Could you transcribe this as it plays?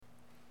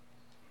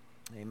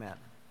Amen.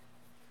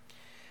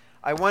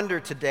 I wonder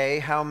today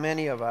how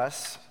many of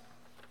us,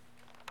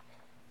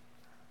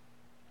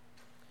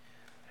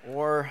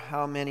 or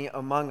how many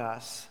among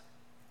us,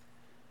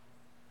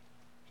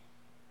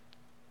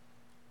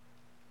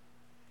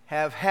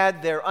 have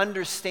had our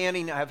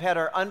understanding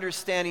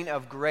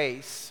of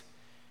grace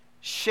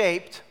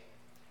shaped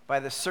by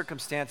the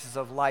circumstances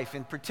of life,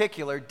 in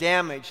particular,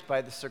 damaged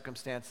by the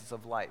circumstances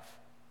of life.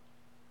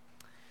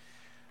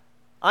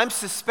 I'm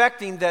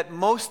suspecting that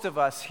most of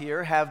us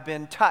here have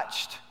been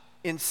touched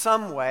in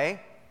some way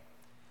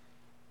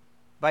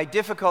by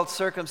difficult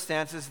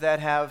circumstances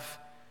that have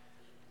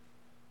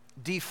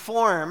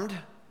deformed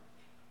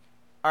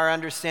our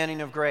understanding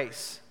of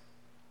grace.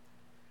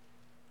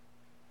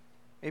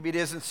 Maybe it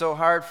isn't so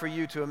hard for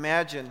you to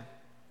imagine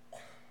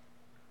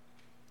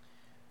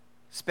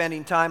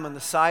spending time on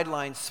the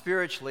sidelines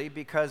spiritually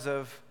because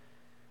of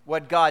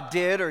what God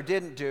did or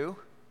didn't do,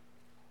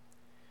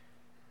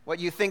 what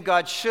you think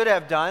God should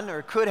have done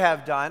or could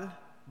have done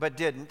but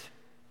didn't,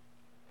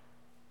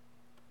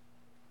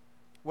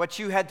 what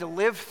you had to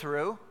live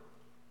through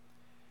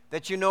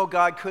that you know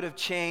God could have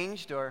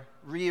changed or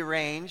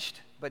rearranged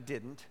but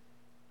didn't,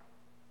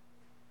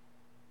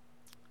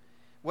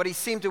 what He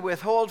seemed to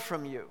withhold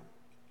from you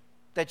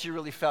that you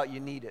really felt you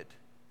needed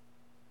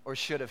or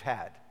should have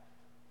had.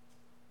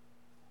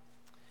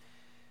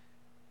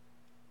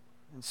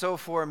 And so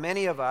for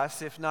many of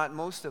us, if not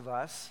most of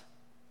us,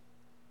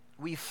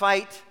 we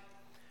fight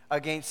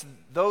against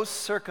those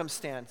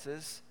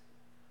circumstances,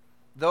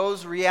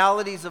 those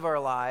realities of our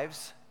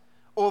lives,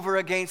 over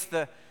against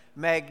the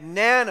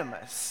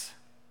magnanimous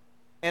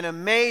and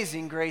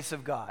amazing grace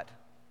of God.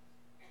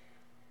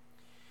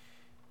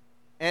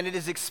 And it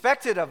is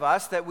expected of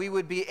us that we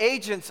would be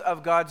agents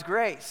of God's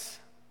grace,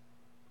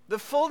 the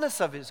fullness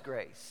of His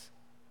grace.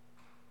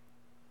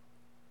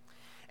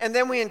 And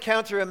then we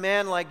encounter a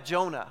man like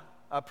Jonah,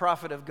 a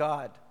prophet of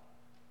God.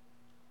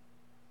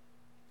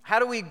 How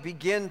do we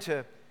begin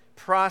to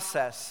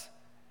process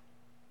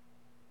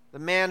the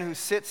man who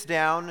sits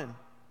down and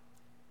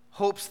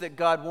hopes that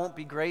God won't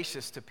be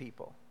gracious to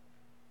people?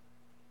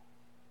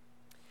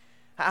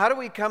 How do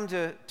we come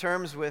to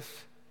terms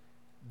with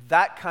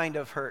that kind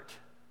of hurt,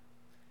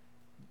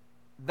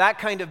 that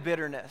kind of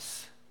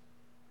bitterness,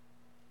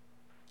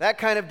 that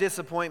kind of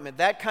disappointment,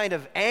 that kind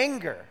of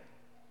anger?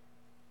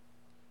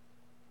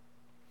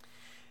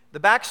 The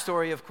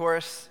backstory, of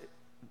course,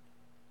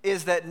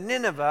 is that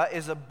Nineveh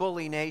is a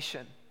bully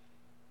nation.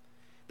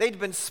 They'd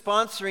been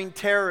sponsoring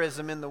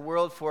terrorism in the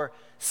world for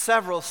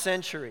several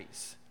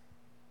centuries.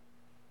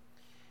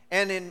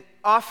 And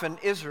often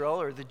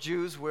Israel, or the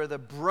Jews, were the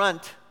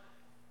brunt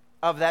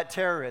of that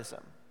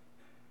terrorism.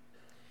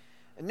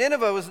 And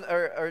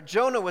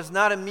Jonah was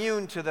not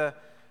immune to the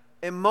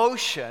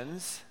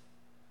emotions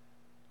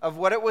of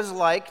what it was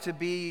like to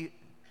be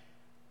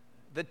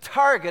the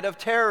target of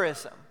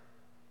terrorism.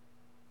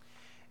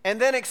 And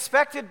then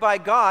expected by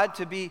God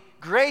to be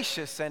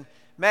gracious and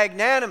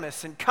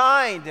magnanimous and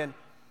kind and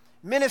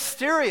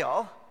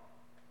ministerial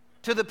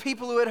to the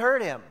people who had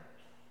hurt him,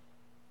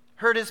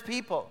 hurt his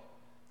people,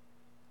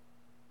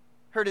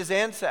 hurt his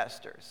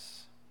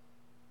ancestors.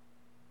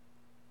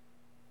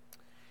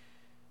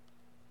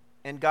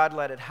 And God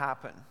let it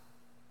happen.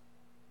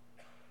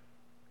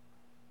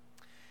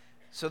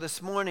 So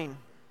this morning,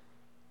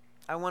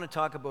 I want to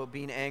talk about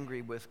being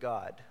angry with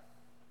God.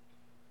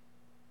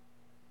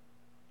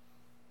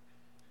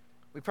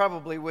 We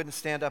probably wouldn't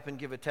stand up and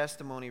give a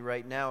testimony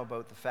right now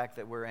about the fact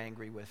that we're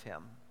angry with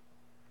Him.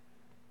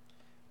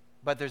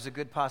 But there's a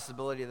good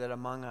possibility that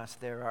among us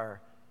there are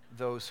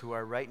those who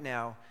are right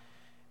now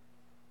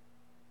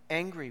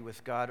angry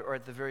with God, or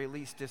at the very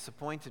least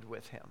disappointed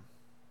with Him.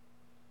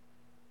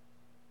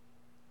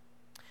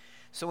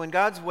 So when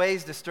God's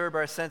ways disturb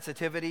our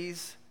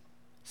sensitivities,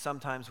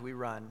 sometimes we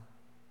run,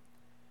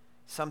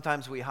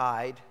 sometimes we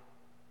hide,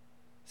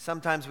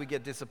 sometimes we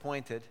get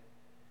disappointed,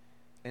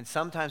 and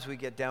sometimes we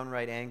get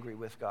downright angry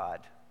with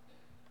God.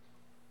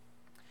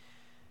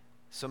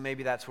 So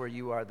maybe that's where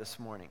you are this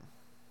morning.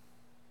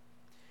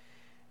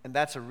 And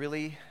that's a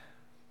really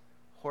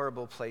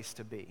horrible place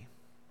to be.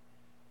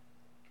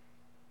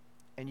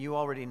 And you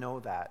already know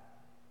that.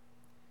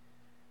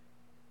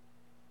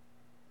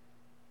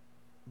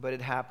 But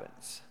it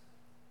happens.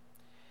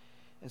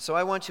 And so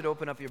I want you to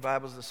open up your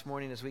Bibles this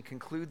morning as we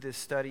conclude this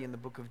study in the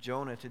book of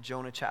Jonah to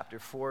Jonah chapter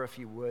 4, if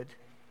you would.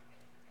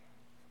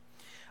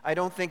 I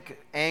don't think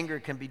anger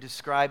can be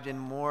described in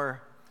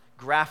more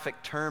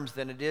graphic terms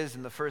than it is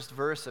in the first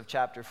verse of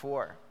chapter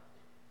 4.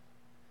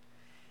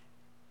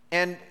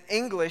 And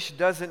English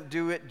doesn't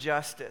do it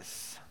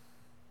justice.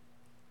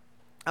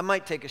 I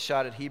might take a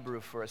shot at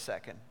Hebrew for a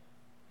second.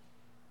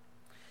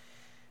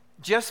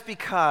 Just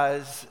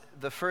because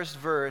the first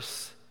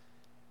verse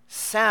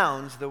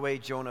sounds the way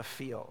Jonah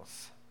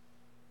feels,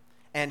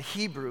 and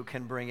Hebrew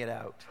can bring it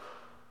out.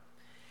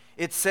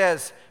 It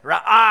says,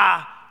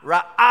 Ra'ah,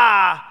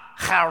 Ra'ah,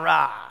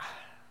 Chara.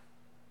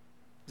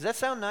 Does that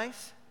sound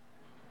nice?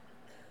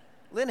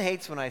 Lynn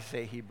hates when I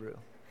say Hebrew.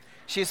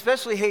 She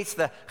especially hates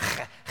the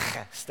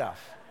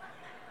stuff.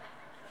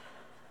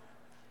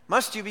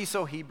 Must you be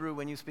so Hebrew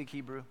when you speak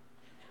Hebrew?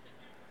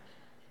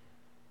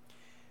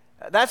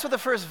 That's what the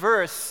first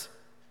verse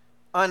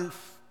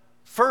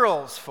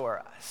unfurls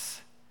for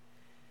us.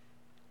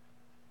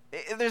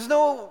 There's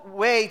no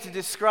way to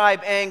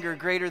describe anger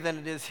greater than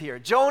it is here.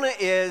 Jonah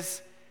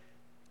is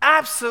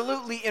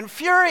absolutely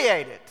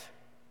infuriated.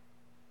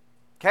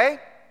 Okay?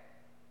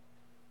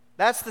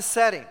 That's the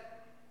setting.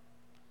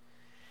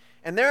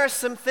 And there are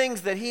some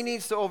things that he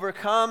needs to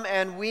overcome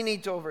and we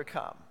need to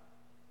overcome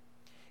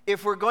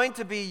if we're going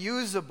to be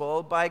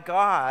usable by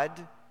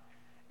God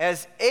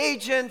as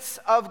agents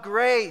of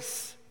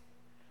grace.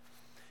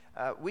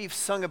 We've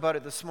sung about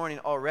it this morning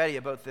already,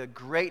 about the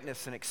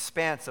greatness and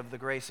expanse of the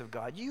grace of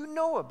God. You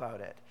know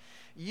about it.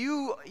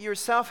 You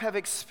yourself have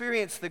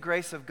experienced the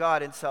grace of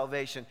God in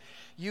salvation.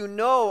 You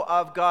know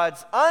of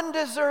God's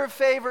undeserved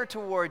favor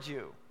toward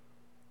you.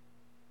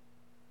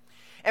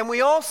 And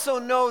we also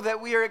know that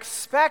we are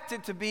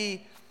expected to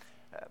be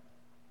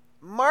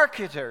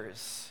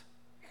marketers,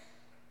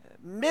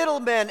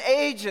 middlemen,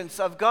 agents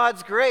of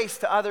God's grace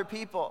to other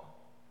people.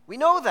 We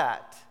know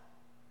that.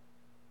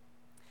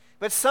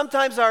 But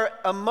sometimes our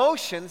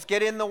emotions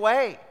get in the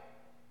way,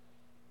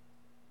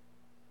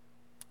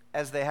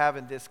 as they have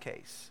in this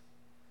case.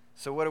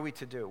 So what are we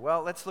to do?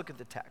 Well, let's look at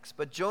the text.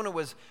 But Jonah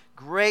was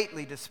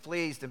greatly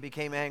displeased and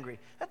became angry.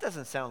 That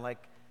doesn't sound like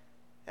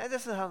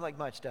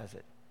much, does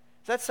it?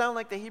 Does that sound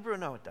like the Hebrew?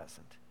 No, it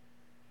doesn't.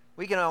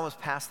 We can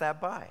almost pass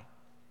that by.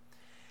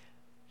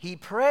 He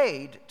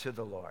prayed to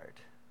the Lord.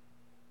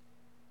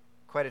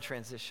 Quite a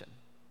transition.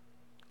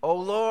 "O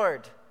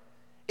Lord,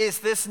 is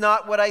this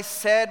not what I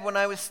said when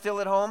I was still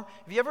at home?"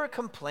 Have you ever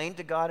complained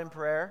to God in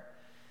prayer?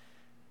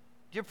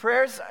 Your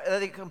prayers,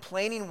 are they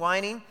complaining,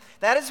 whining?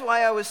 "That is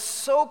why I was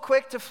so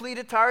quick to flee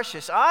to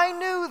Tarshish. I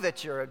knew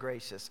that you're a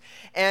gracious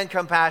and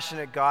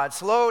compassionate God,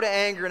 slow to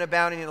anger and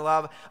abounding in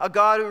love, a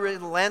God who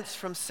relents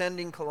from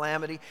sending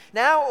calamity.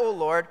 Now, O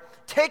Lord,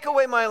 take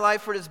away my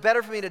life, for it is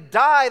better for me to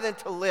die than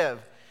to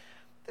live."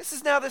 This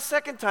is now the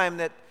second time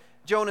that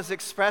Jonah's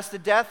expressed a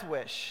death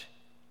wish.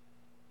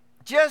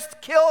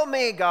 "Just kill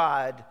me,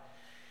 God."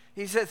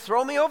 He said,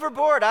 "Throw me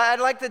overboard. I'd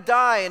like to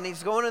die." And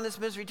he's going in this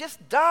misery.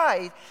 Just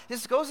die. He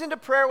just goes into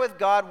prayer with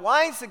God,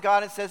 whines to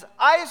God, and says,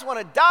 "I just want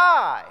to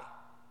die."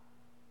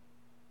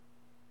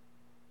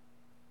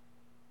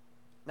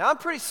 Now, I'm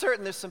pretty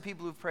certain there's some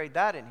people who've prayed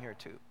that in here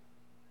too.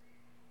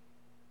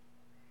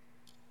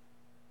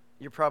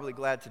 You're probably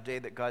glad today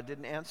that God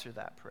didn't answer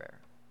that prayer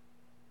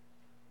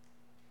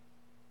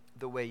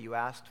the way you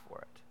asked for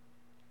it.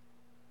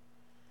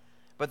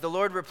 But the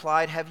Lord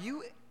replied, "Have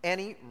you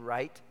any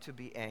right to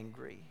be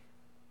angry?"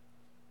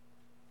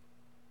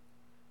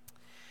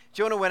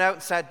 Jonah went out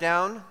and sat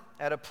down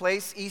at a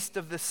place east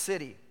of the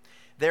city.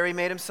 There he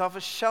made himself a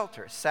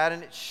shelter, sat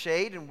in its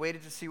shade, and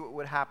waited to see what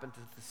would happen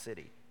to the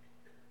city.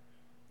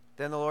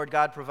 Then the Lord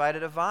God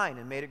provided a vine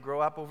and made it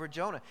grow up over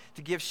Jonah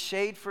to give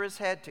shade for his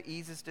head to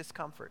ease his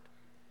discomfort.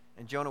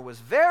 And Jonah was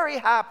very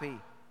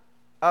happy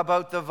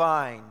about the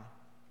vine.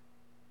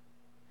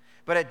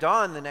 But at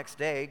dawn the next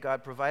day,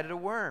 God provided a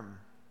worm,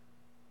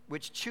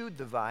 which chewed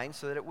the vine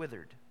so that it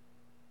withered.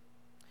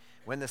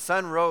 When the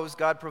sun rose,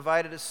 God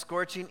provided a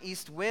scorching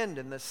east wind,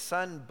 and the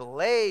sun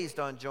blazed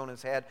on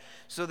Jonah's head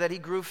so that he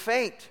grew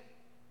faint.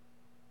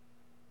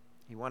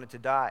 He wanted to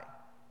die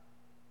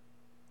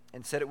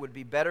and said, "It would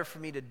be better for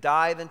me to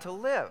die than to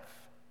live."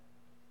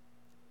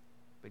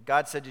 But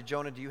God said to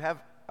Jonah, "Do you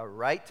have a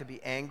right to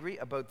be angry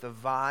about the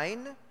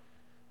vine?"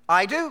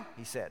 "I do,"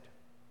 he said,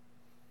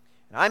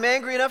 "and I'm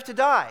angry enough to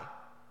die."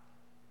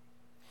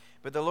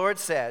 But the Lord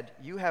said,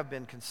 "You have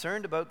been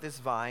concerned about this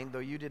vine, though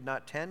you did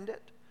not tend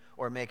it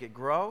or make it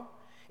grow.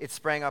 It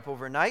sprang up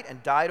overnight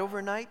and died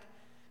overnight.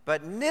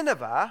 But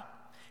Nineveh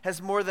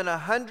has more than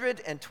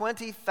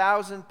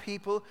 120,000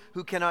 people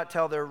who cannot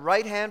tell their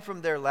right hand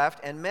from their left,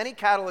 and many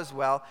cattle as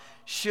well.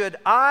 Should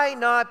I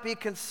not be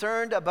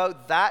concerned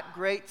about that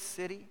great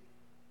city?"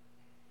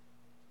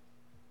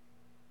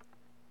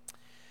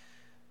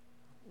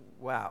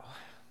 Wow.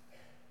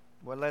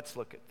 Well, let's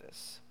look at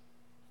this.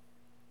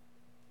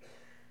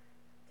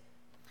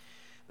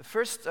 The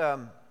first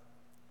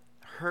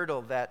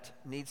hurdle that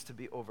needs to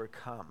be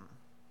overcome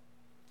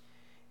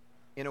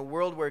in a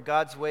world where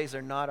God's ways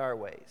are not our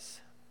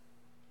ways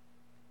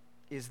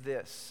is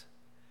this: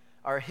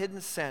 our hidden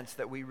sense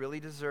that we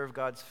really deserve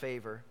God's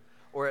favor,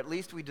 or at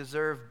least we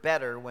deserve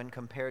better when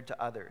compared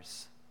to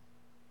others.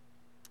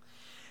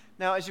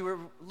 Now, as you were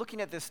looking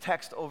at this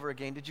text over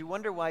again, did you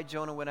wonder why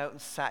Jonah went out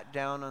and sat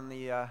down on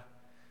the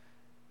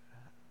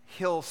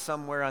hill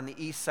somewhere on the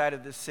east side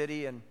of the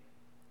city and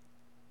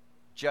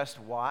just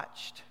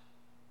watched?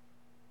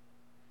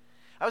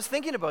 I was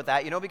thinking about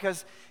that,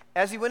 because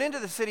as he went into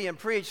the city and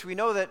preached, we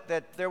know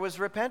that there was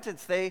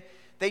repentance. They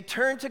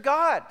turned to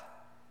God.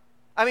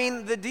 I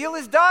mean, the deal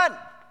is done.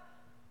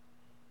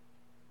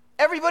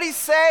 Everybody's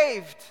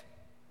saved.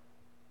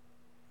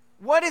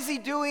 What is he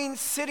doing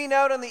sitting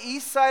out on the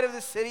east side of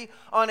the city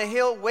on a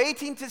hill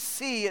waiting to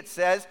see, it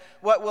says,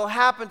 what will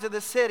happen to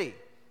the city?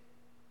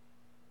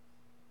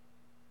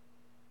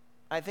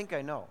 I think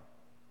I know.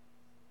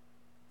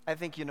 I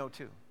think you know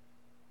too.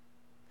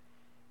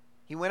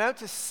 He went out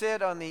to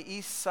sit on the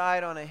east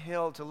side on a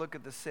hill to look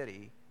at the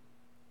city,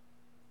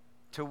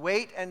 to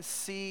wait and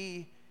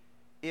see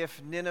if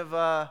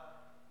Nineveh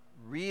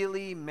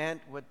really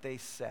meant what they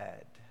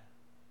said.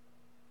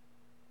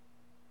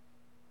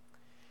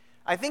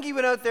 I think he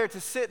went out there to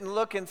sit and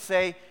look and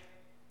say,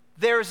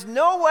 there's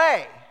no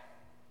way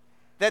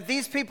that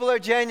these people are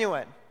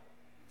genuine.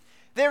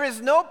 There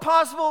is no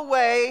possible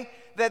way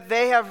that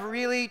they have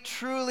really,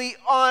 truly,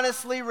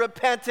 honestly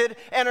repented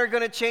and are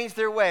going to change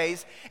their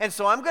ways. And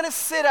so I'm going to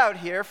sit out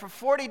here for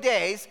 40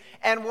 days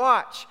and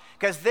watch,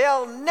 because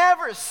they'll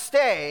never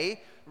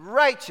stay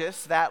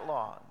righteous that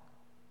long.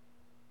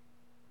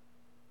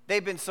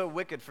 They've been so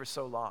wicked for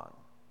so long.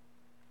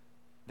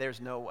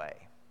 There's no way.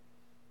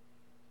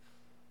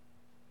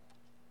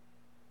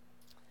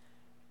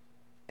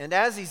 And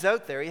as he's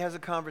out there, he has a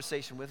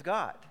conversation with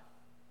God.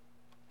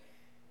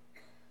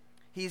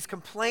 He's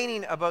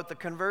complaining about the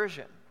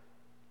conversion.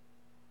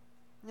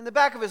 In the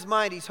back of his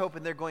mind, he's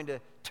hoping they're going to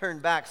turn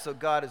back, so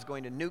God is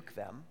going to nuke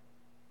them.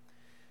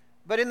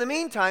 But in the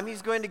meantime,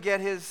 he's going to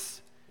get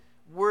his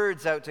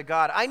words out to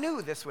God. I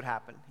knew this would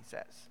happen, he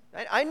says.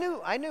 I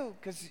knew,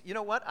 because you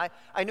know what?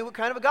 I knew what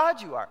kind of a God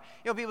you are.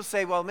 You know, people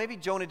say, well, maybe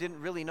Jonah didn't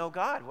really know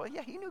God. Well,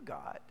 yeah, he knew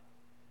God.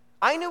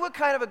 I knew what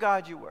kind of a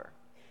God you were.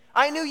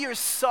 I knew you're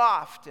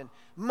soft and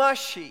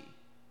mushy.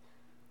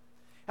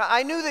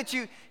 I knew that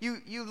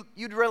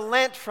you'd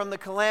relent from the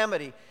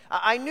calamity.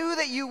 I knew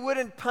that you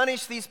wouldn't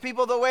punish these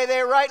people the way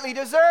they rightly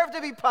deserve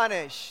to be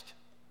punished.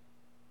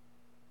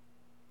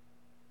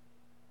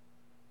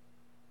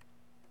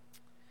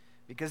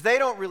 Because they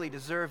don't really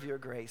deserve your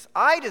grace.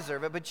 I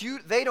deserve it, but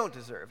they don't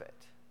deserve it.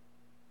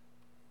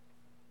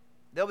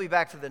 They'll be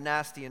back to the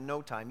nasty in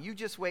no time. You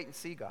just wait and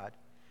see, God.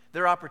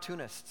 They're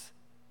opportunists.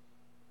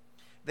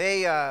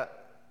 They're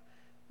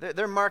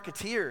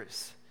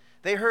marketeers.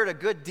 They heard a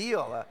good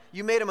deal.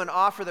 You made them an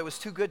offer that was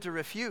too good to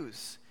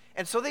refuse.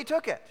 And so they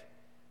took it.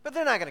 But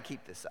they're not going to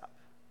keep this up.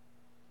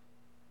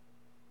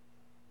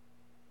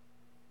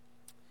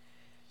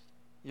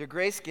 Your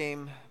grace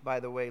game, by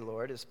the way,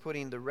 Lord, is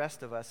putting the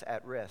rest of us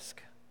at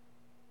risk.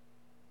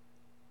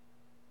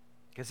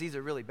 Because these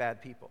are really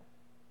bad people.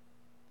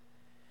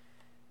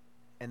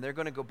 And they're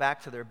going to go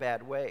back to their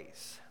bad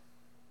ways.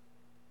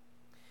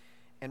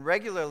 And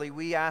regularly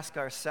we ask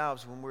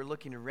ourselves when we're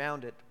looking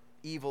around at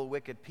evil,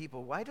 wicked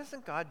people, why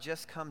doesn't God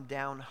just come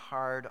down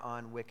hard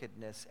on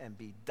wickedness and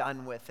be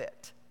done with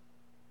it?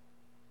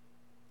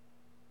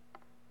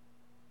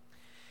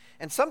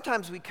 And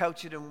sometimes we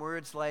couch it in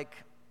words like,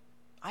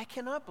 I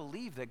cannot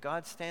believe that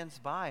God stands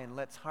by and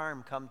lets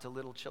harm come to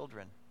little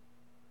children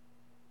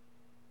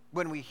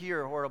when we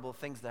hear horrible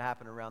things that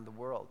happen around the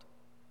world.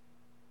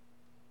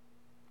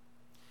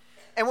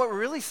 And what we're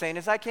really saying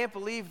is, I can't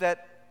believe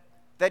that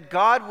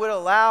God would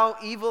allow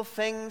evil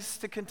things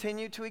to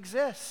continue to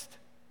exist.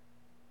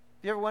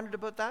 You ever wondered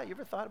about that? You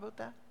ever thought about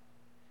that?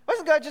 Why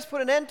doesn't God just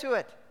put an end to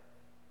it?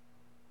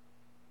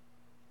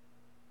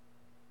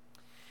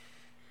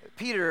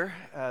 Peter,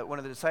 one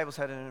of the disciples,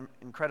 had an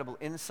incredible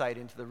insight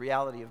into the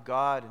reality of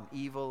God and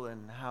evil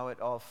and how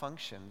it all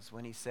functions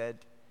when he said,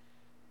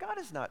 God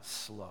is not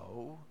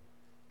slow,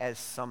 as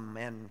some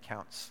men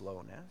count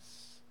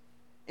slowness,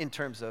 in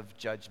terms of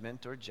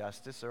judgment or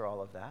justice or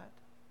all of that.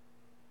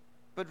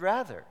 But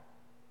rather,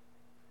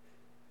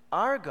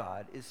 our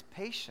God is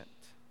patient,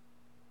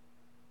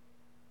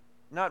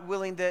 not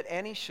willing that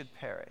any should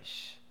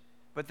perish,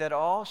 but that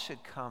all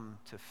should come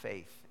to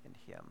faith in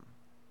him.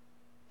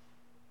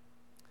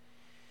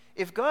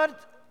 If God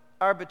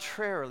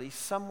arbitrarily,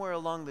 somewhere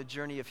along the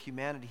journey of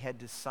humanity, had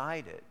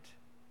decided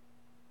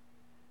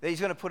that he's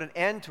going to put an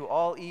end to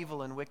all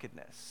evil and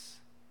wickedness,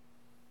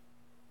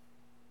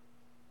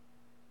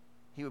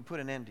 he would put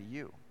an end to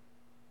you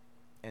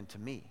and to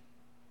me.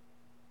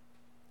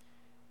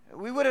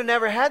 We would have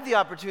never had the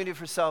opportunity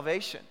for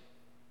salvation.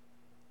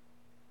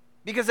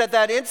 Because at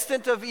that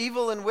instant of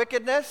evil and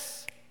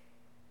wickedness,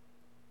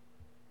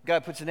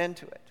 God puts an end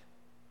to it.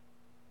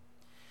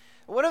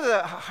 One of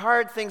the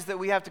hard things that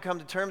we have to come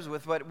to terms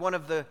with, but one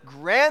of the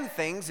grand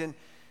things in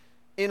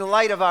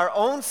light of our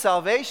own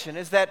salvation,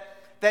 is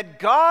that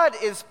God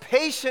is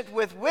patient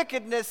with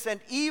wickedness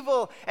and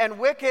evil and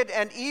wicked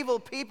and evil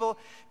people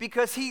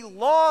because he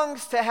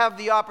longs to have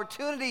the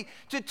opportunity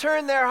to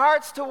turn their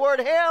hearts toward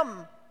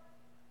him.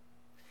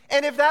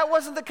 And if that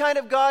wasn't the kind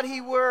of God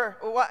he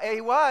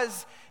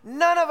was,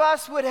 none of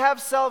us would have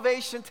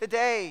salvation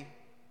today,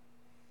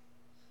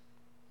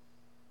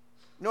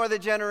 nor the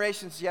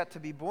generations yet to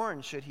be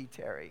born, should he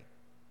tarry.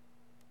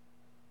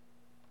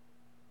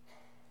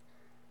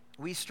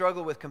 We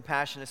struggle with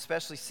compassion,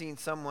 especially seeing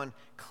someone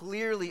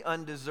clearly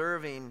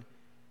undeserving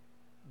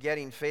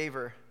getting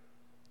favor.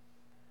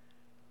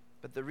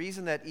 But the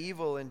reason that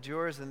evil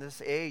endures in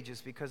this age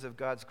is because of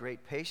God's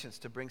great patience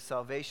to bring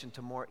salvation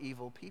to more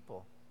evil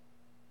people.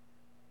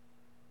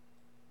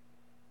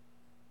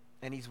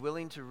 And he's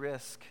willing to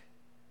risk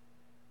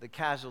the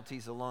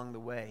casualties along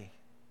the way.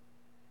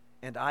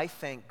 And I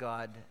thank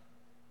God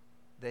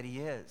that he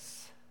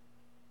is.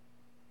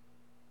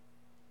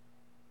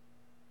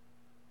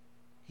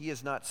 He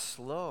is not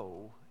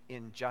slow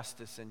in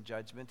justice and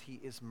judgment. He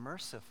is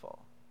merciful.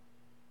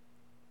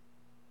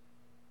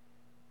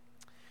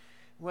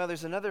 Well,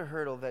 there's another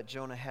hurdle that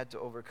Jonah had to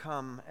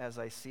overcome, as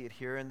I see it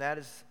here, and that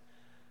is,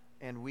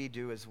 and we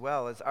do as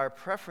well, is our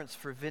preference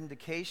for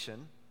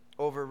vindication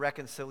over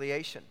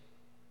reconciliation.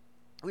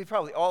 We've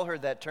probably all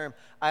heard that term,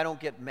 I don't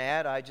get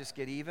mad, I just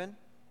get even.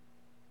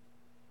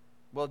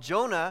 Well,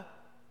 Jonah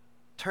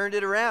turned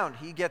it around.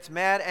 He gets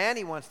mad and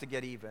he wants to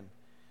get even.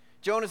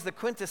 Jonah's the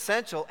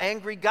quintessential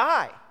angry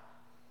guy.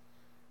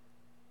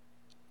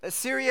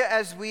 Assyria,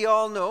 as we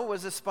all know,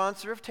 was a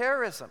sponsor of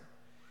terrorism.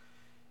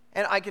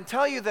 And I can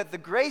tell you that the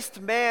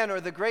graced man or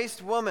the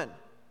graced woman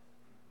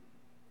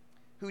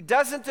who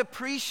doesn't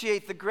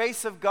appreciate the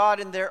grace of God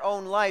in their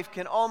own life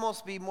can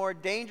almost be more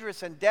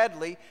dangerous and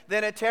deadly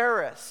than a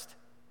terrorist.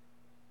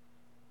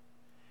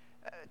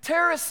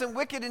 Terrorists and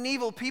wicked and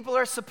evil people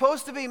are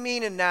supposed to be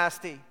mean and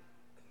nasty.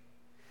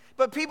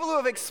 But people who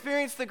have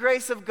experienced the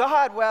grace of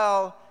God,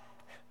 well,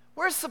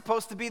 we're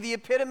supposed to be the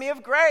epitome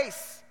of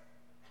grace.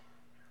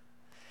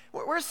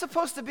 We're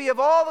supposed to be, of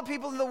all the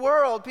people in the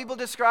world, people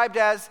described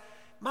as,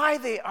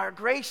 they are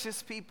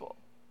gracious people.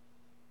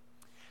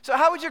 So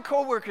how would your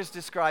coworkers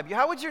describe you?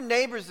 How would your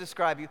neighbors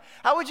describe you?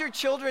 How would your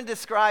children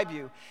describe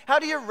you? How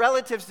do your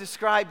relatives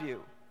describe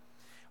you?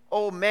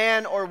 Oh,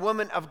 man or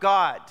woman of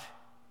God.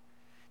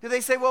 Do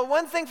they say, well,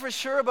 one thing for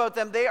sure about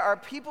them, they are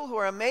people who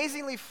are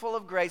amazingly full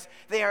of grace.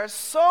 They are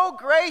so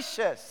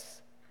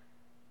gracious.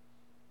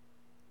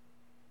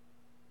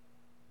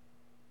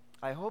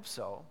 I hope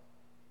so.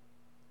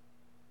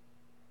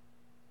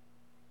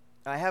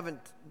 I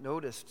haven't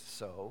noticed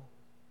so.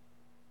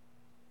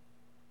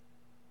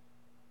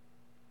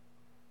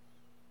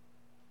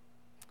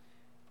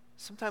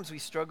 Sometimes we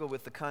struggle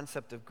with the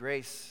concept of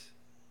grace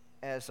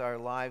as our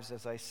lives,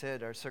 as I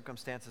said, our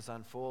circumstances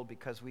unfold,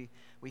 because we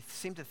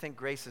seem to think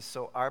grace is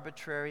so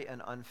arbitrary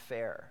and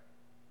unfair.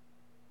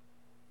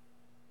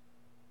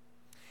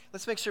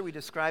 Let's make sure we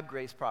describe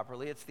grace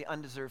properly. It's the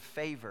undeserved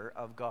favor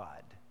of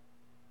God.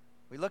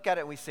 We look at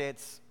it and we say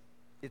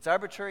it's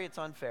arbitrary, it's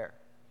unfair.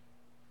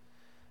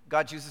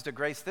 God chooses to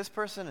grace this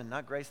person and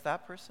not grace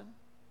that person.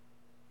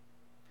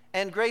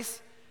 And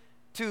grace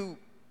to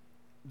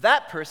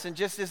that person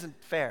just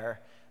isn't fair.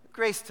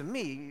 Grace to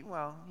me,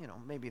 well,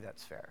 maybe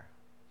that's fair.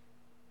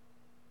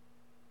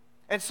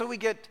 And so we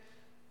get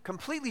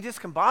completely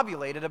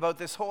discombobulated about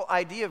this whole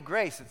idea of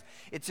grace.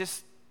 It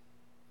just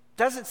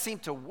doesn't seem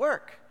to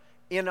work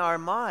in our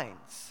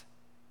minds.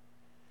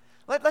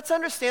 Let's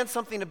understand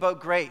something about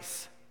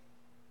grace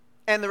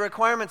and the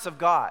requirements of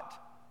God,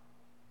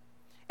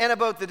 and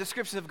about the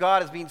description of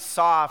God as being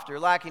soft or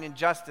lacking in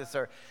justice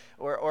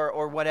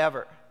or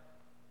whatever.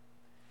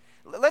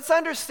 Let's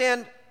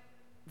understand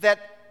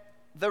that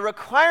the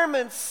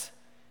requirements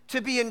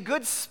to be in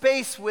good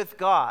space with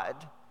God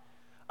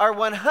are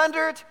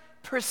 100%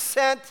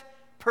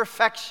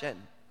 perfection.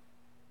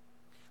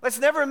 Let's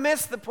never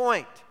miss the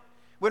point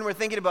when we're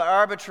thinking about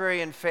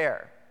arbitrary and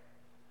fair.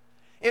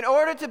 In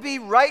order to be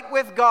right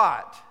with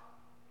God,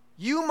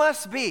 you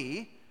must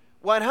be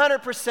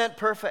 100%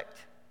 perfect.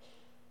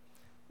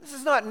 This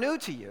is not new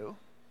to you,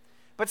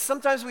 but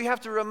sometimes we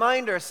have to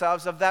remind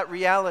ourselves of that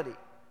reality.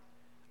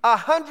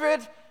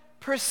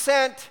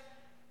 100%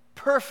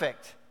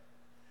 perfect.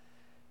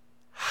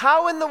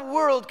 How in the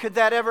world could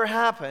that ever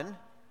happen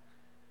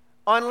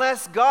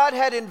unless God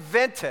had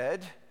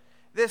invented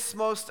this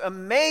most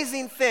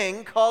amazing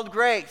thing called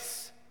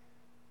grace?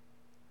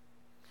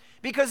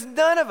 Because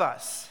none of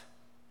us,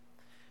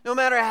 no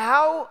matter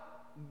how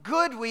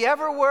good we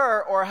ever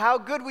were or how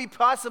good we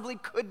possibly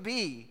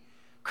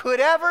could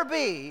ever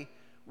be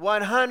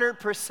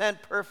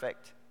 100%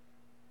 perfect.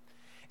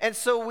 And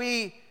so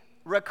we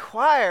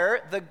require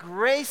the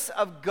grace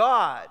of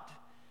God,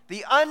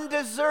 the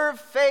undeserved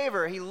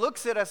favor. He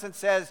looks at us and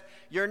says,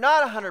 you're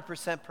not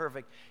 100%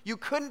 perfect. You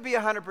couldn't be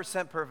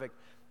 100% perfect.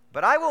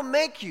 But I will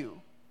make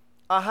you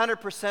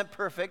 100%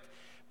 perfect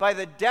by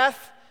the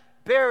death,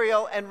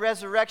 burial, and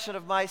resurrection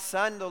of my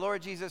Son, the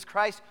Lord Jesus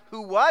Christ,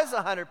 who was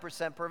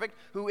 100% perfect,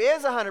 who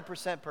is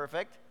 100%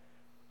 perfect.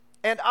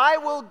 And I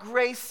will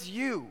grace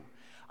you.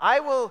 I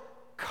will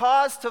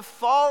cause to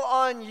fall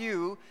on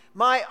you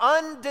my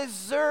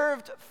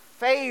undeserved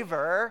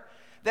favor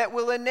that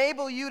will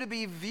enable you to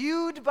be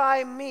viewed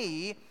by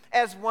me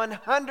as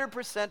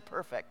 100%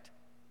 perfect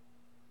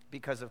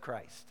because of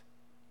Christ.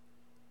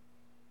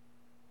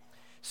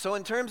 So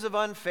in terms of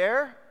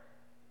unfair,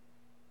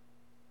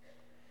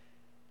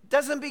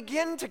 doesn't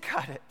begin to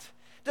cut it.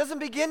 Doesn't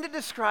begin to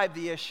describe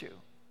the issue.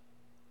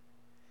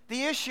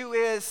 The issue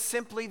is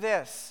simply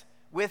this: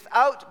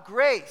 without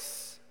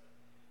grace,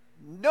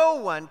 no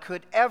one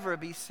could ever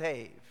be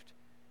saved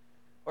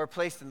or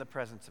placed in the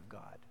presence of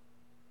God.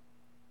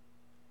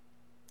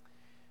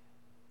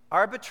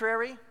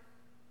 Arbitrary?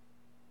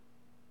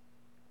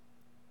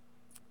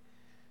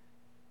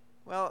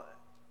 Well,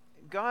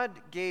 God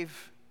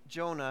gave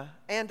Jonah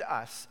and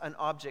us an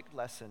object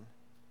lesson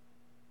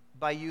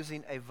by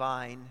using a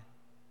vine,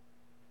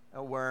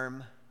 a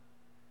worm,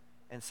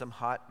 and some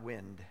hot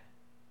wind.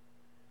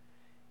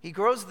 He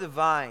grows the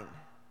vine,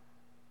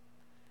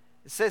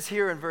 It says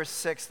here in verse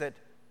 6 that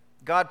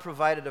God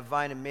provided a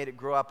vine and made it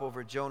grow up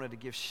over Jonah to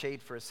give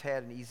shade for his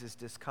head and ease his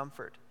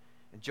discomfort.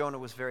 And Jonah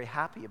was very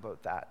happy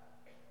about that.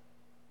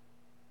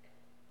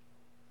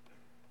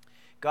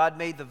 God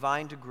made the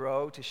vine to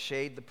grow to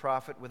shade the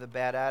prophet with a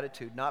bad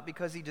attitude, not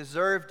because he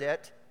deserved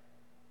it,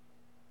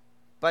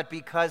 but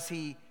because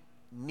he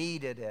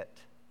needed it.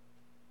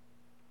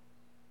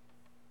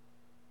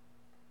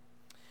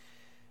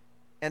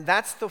 And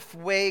that's the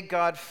way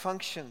God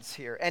functions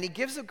here. And he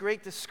gives a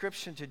great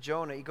description to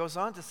Jonah. He goes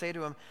on to say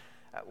to him,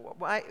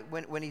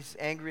 when he's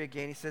angry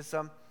again, he says,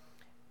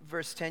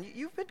 verse 10,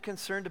 you've been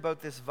concerned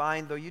about this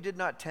vine, though you did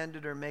not tend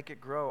it or make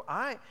it grow.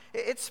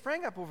 It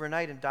sprang up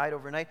overnight and died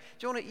overnight.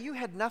 Jonah, you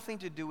had nothing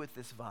to do with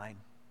this vine.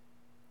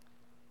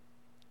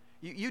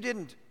 You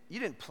didn't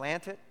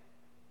plant it.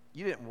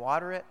 You didn't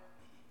water it.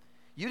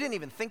 You didn't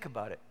even think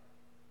about it.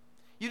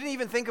 You didn't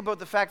even think about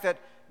the fact that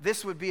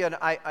this would be an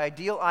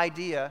ideal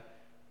idea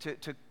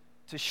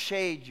to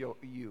shade you.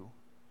 You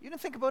didn't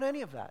think about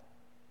any of that.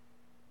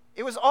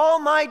 It was all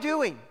my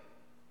doing.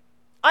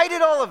 I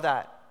did all of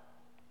that.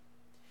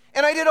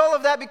 And I did all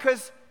of that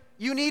because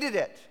you needed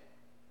it.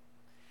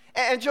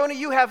 And Jonah,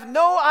 you have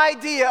no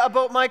idea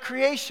about my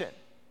creation.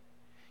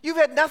 You've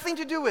had nothing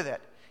to do with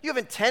it. You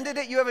haven't tended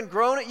it. You haven't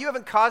grown it. You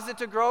haven't caused it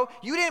to grow.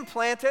 You didn't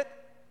plant it.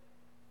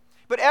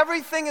 But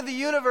everything in the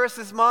universe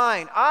is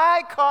mine.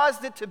 I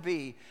caused it to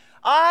be.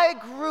 I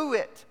grew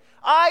it.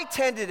 I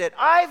tended it.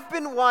 I've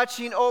been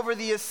watching over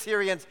the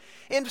Assyrians.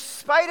 In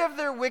spite of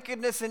their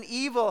wickedness and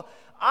evil,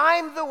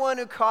 I'm the one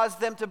who caused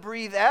them to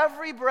breathe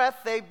every breath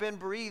they've been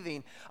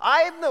breathing.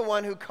 I'm the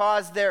one who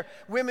caused their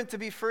women to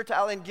be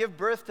fertile and give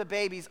birth to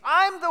babies.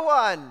 I'm the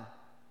one.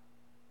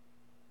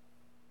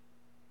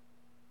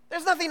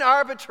 There's nothing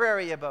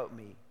arbitrary about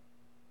me.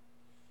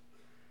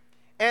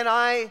 And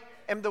I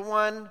am the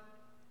one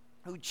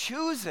who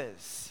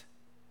chooses,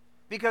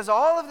 because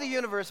all of the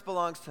universe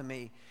belongs to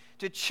me,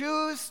 to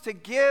choose to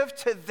give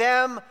to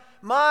them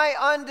my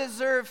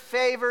undeserved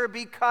favor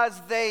because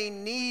they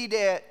need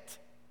it,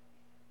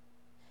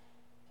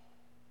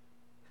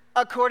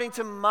 according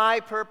to my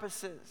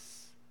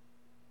purposes.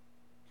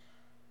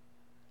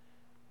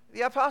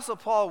 The Apostle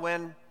Paul,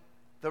 when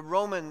the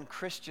Roman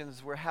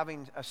Christians were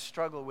having a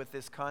struggle with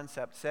this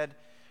concept, said,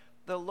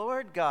 the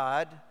Lord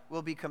God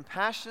will be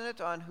compassionate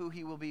on who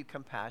he will be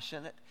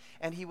compassionate,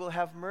 and he will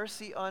have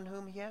mercy on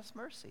whom he has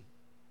mercy.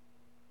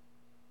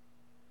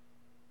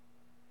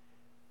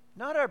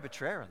 Not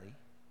arbitrarily.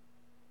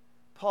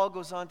 Paul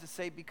goes on to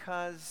say,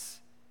 because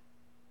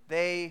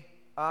they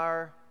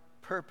are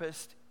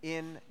purposed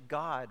in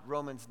God,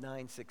 Romans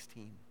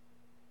 9:16.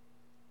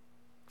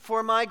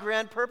 For my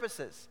grand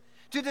purposes,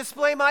 to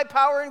display my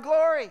power and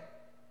glory.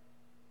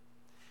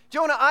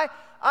 Jonah,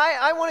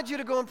 I wanted you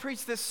to go and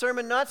preach this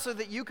sermon not so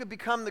that you could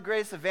become the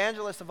greatest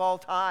evangelist of all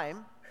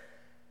time.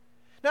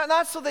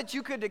 Not so that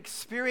you could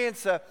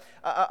experience a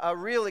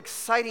real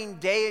exciting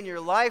day in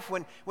your life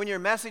when your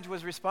message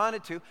was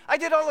responded to. I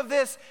did all of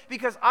this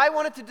because I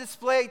wanted to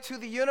display to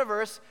the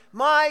universe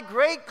my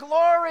great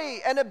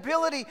glory and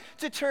ability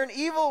to turn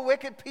evil,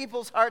 wicked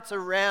people's hearts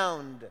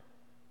around.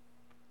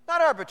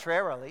 Not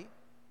arbitrarily.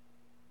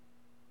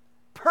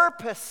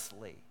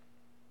 Purposely.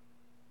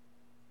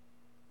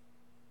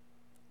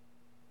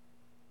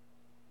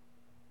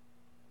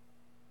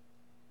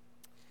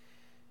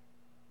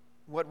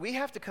 What we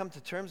have to come to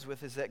terms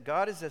with is that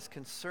God is as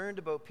concerned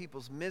about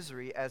people's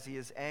misery as he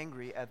is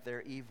angry at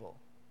their evil.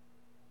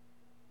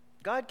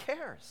 God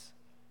cares.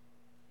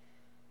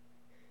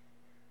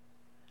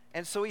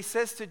 And so he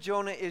says to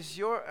Jonah,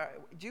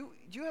 do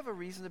you have a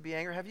reason to be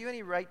angry? Have you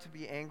any right to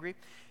be angry?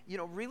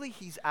 Really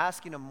he's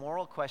asking a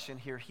moral question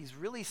here. He's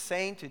really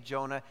saying to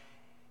Jonah,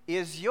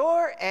 is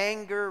your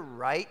anger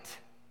right?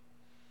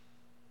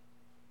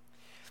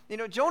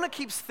 Jonah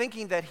keeps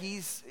thinking that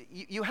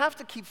you have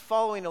to keep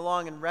following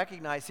along and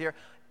recognize here,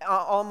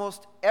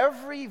 almost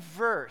every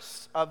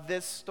verse of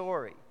this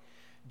story,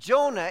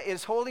 Jonah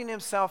is holding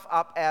himself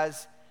up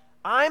as,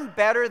 I'm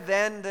better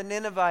than the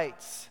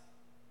Ninevites.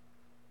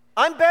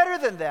 I'm better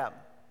than them.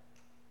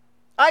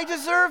 I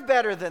deserve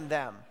better than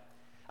them.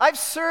 I've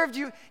served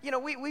you.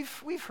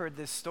 We've heard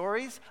these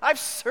stories. I've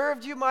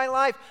served you my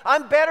life.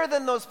 I'm better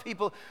than those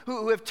people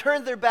who have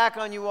turned their back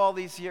on you all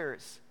these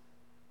years.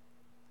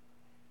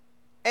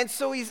 And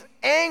so he's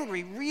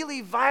angry,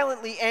 really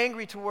violently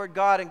angry toward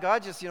God. And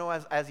God just,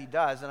 as he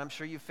does, and I'm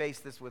sure you face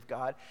this with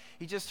God,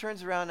 he just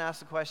turns around and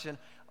asks the question,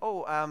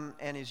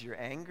 and is your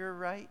anger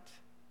right?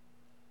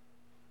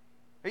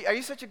 Are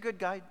you such a good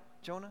guy,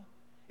 Jonah?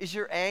 Is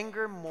your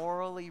anger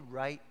morally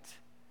right?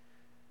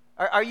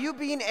 Are you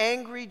being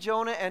angry,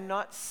 Jonah, and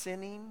not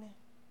sinning?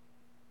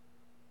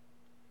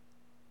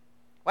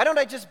 Why don't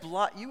I just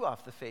blot you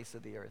off the face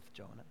of the earth,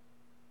 Jonah?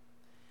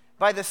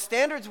 By the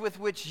standards with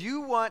which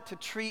you want to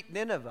treat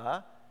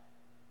Nineveh,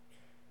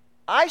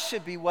 I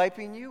should be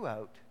wiping you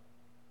out.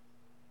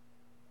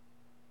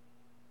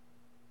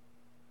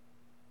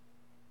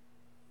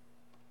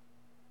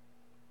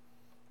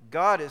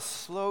 God is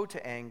slow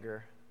to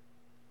anger.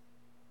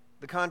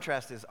 The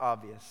contrast is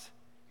obvious.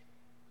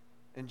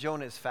 And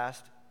Jonah is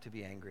fast to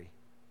be angry.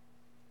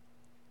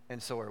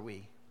 And so are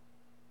we.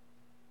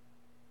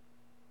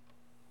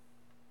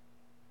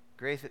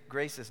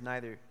 Grace is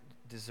neither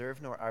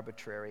deserved nor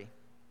arbitrary.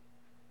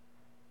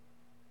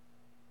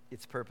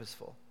 It's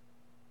purposeful.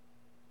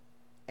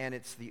 And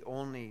it's the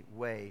only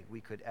way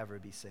we could ever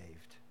be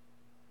saved.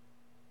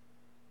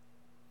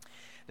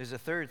 There's a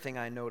third thing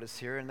I notice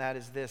here, and that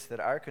is this, that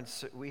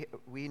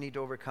we need to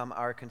overcome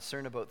our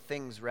concern about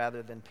things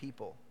rather than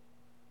people.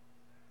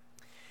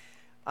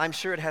 I'm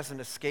sure it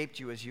hasn't escaped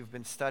you as you've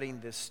been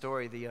studying this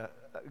story, the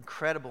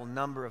incredible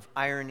number of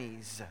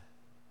ironies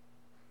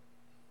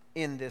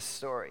in this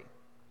story.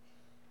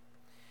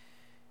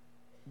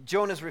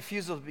 Jonah's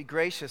refusal to be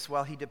gracious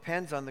while he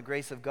depends on the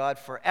grace of God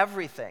for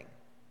everything.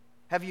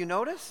 Have you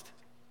noticed?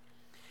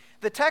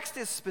 The text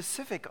is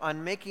specific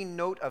on making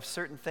note of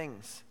certain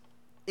things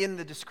in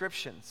the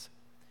descriptions.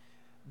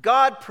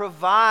 God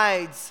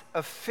provides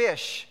a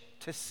fish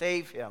to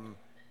save him.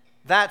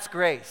 That's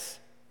grace.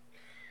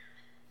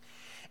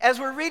 As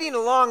we're reading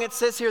along, it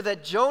says here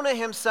that Jonah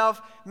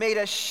himself made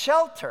a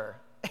shelter.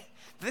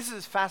 This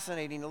is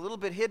fascinating, a little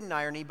bit hidden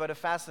irony, but a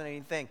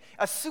fascinating thing.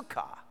 A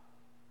sukkah.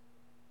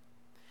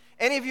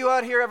 Any of you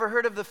out here ever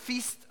heard of the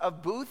Feast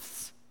of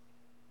Booths?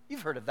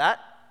 You've heard of that.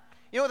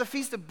 You know what the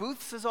Feast of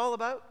Booths is all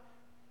about?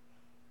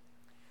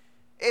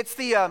 It's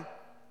the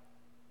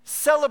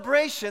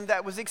celebration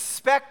that was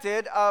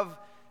expected of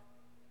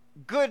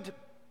good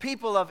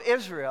people of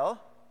Israel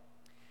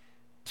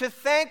to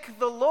thank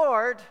the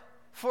Lord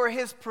for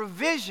his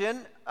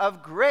provision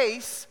of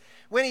grace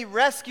when he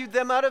rescued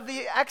them out of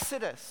the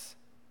Exodus.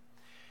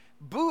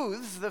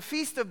 Booths, the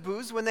Feast of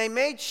Booths, when they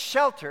made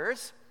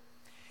shelters,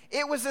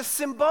 it was a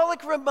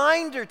symbolic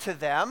reminder to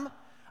them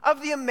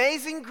of the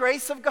amazing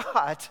grace of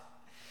God.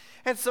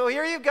 And so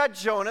here you've got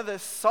Jonah, the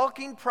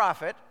sulking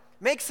prophet,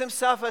 makes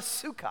himself a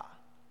sukkah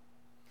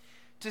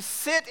to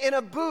sit in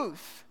a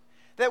booth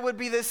that would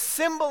be the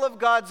symbol of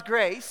God's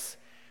grace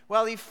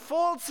while he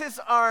folds his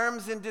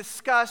arms in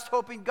disgust,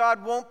 hoping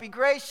God won't be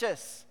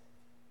gracious.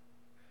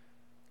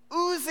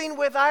 Oozing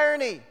with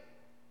irony.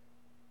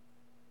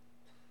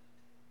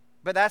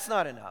 But that's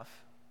not enough.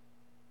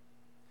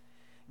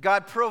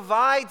 God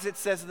provides, it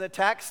says in the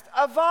text,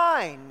 a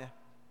vine.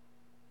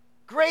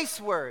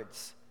 Grace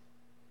words.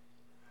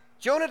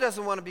 Jonah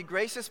doesn't want to be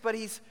gracious, but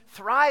he's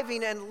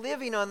thriving and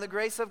living on the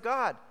grace of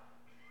God.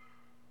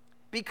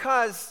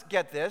 Because,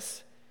 get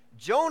this,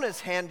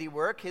 Jonah's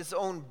handiwork, his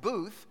own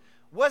booth,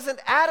 wasn't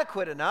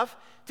adequate enough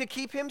to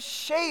keep him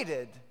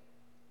shaded.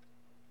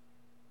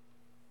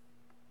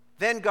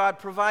 Then God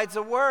provides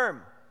a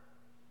worm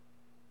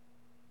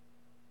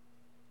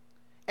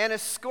and a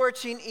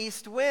scorching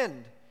east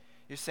wind.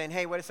 You're saying,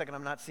 hey, wait a second,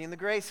 I'm not seeing the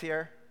grace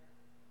here.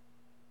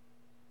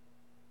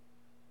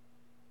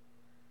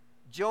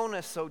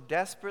 Jonah so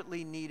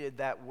desperately needed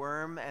that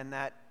worm and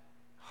that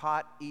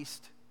hot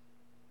east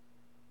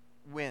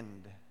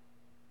wind,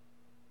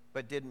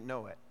 but didn't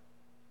know it.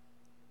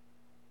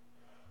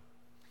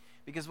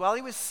 Because while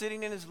he was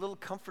sitting in his little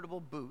comfortable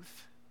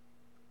booth,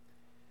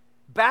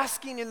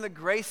 basking in the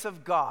grace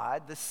of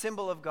God, the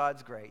symbol of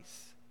God's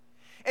grace,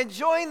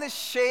 enjoying the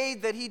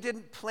shade that he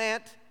didn't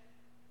plant,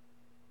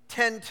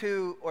 tend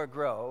to, or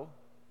grow,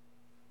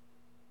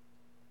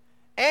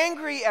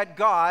 angry at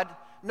God,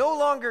 no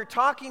longer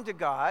talking to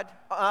God,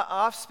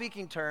 off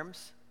speaking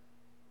terms,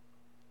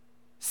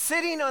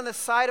 sitting on the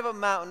side of a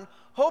mountain,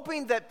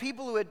 hoping that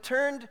people who had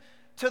turned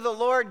to the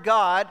Lord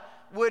God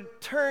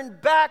would turn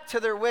back to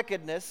their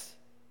wickedness.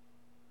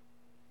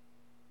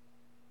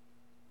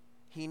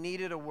 He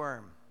needed a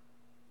worm.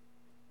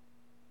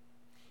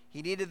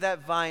 He needed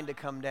that vine to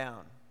come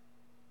down.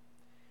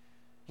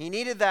 He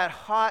needed that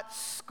hot,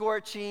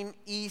 scorching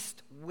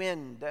east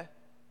wind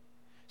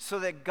so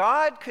that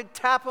God could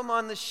tap him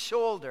on the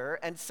shoulder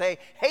and say,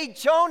 hey,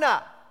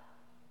 Jonah,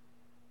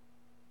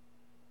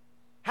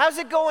 how's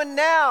it going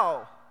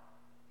now?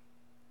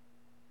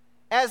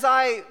 As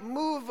I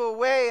move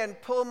away and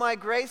pull my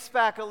grace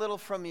back a little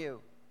from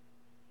you.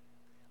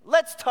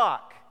 Let's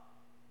talk.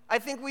 I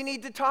think we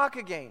need to talk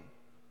again.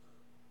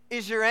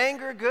 Is your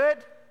anger good?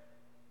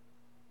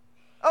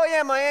 Oh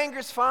yeah, my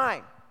anger's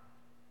fine.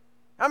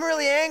 I'm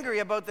really angry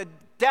about the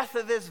death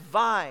of this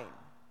vine.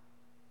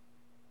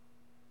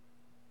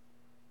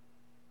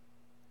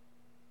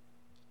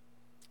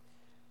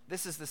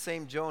 This is the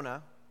same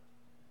Jonah,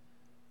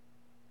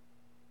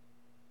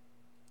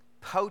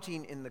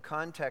 pouting in the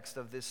context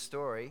of this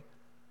story,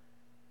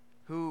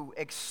 who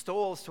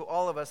extols to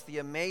all of us the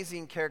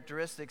amazing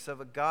characteristics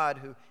of a God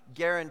who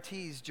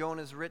guarantees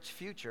Jonah's rich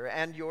future,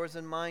 and yours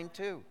and mine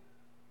too.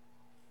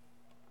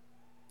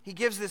 He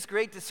gives this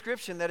great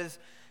description that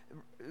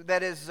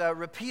is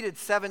repeated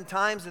 7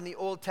 times in the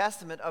Old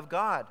Testament of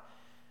God.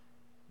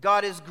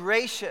 God is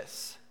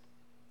gracious.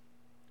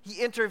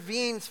 He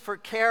intervenes for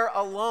care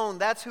alone.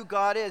 That's who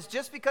God is,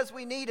 just because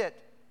we need it.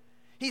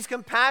 He's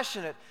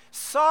compassionate,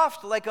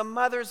 soft like a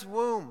mother's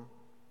womb.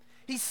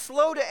 He's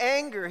slow to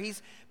anger.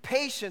 He's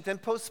patient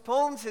and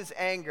postpones his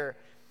anger.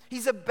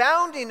 He's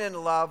abounding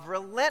in love,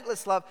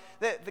 relentless love,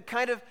 the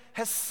kind of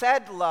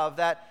hesed love,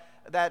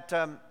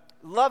 that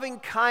loving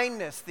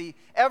kindness, the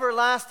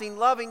everlasting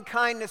loving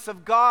kindness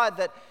of God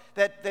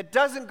that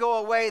doesn't go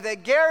away,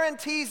 that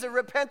guarantees a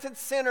repentant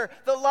sinner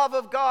the love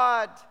of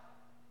God.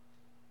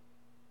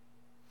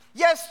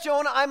 Yes,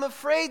 Jonah, I'm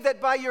afraid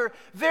that by your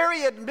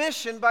very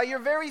admission, by your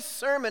very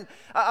sermon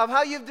of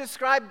how you've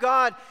described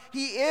God,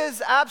 He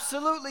is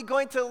absolutely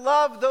going to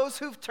love those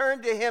who've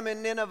turned to Him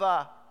in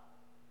Nineveh.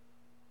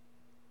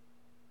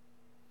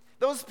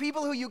 Those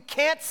people who you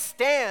can't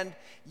stand,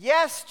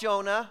 yes,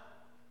 Jonah,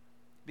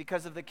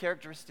 because of the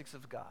characteristics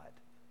of God.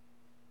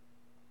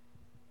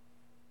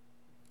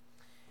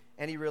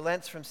 And He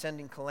relents from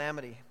sending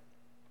calamity.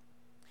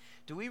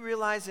 Do we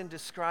realize in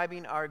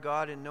describing our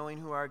God and knowing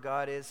who our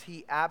God is,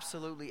 He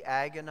absolutely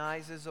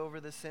agonizes over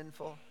the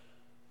sinful?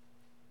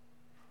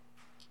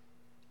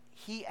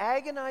 He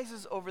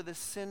agonizes over the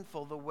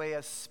sinful the way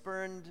a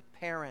spurned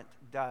parent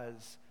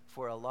does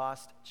for a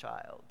lost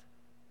child.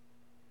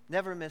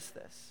 Never miss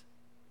this.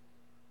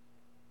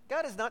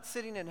 God is not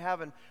sitting in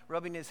heaven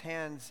rubbing His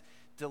hands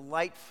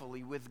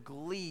delightfully with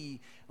glee,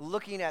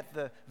 looking at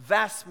the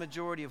vast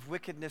majority of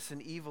wickedness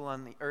and evil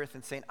on the earth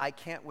and saying, I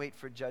can't wait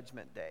for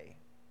Judgment Day.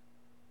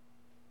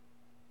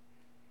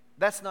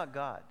 That's not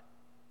God.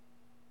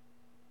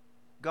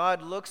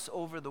 God looks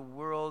over the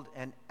world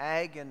and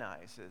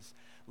agonizes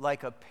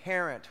like a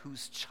parent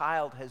whose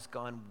child has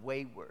gone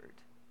wayward.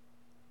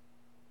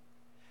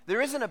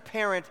 There isn't a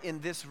parent in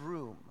this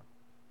room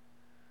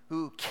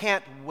who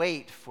can't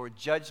wait for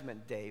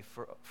Judgment Day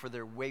for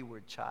their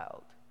wayward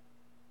child.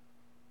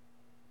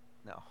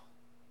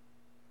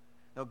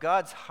 No,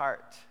 God's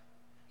heart,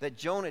 that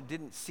Jonah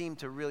didn't seem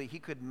to really, he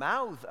could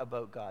mouth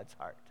about God's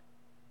heart,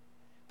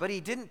 but he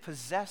didn't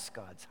possess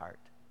God's heart.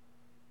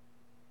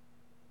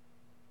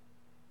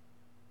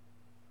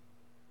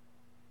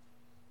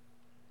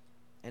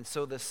 And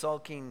so the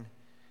sulking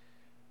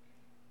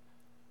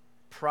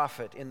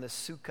prophet in the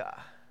sukkah,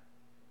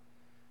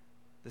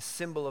 the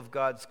symbol of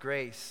God's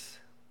grace,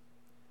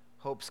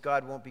 hopes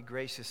God won't be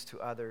gracious to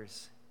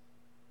others.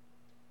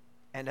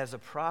 And as a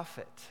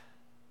prophet,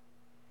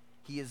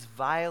 he is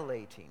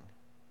violating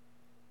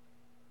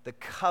the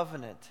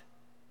covenant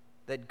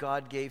that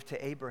God gave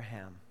to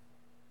Abraham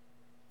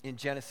in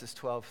Genesis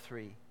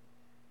 12:3,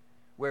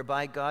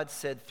 whereby God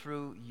said,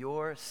 through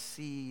your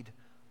seed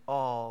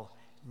all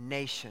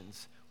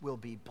nations will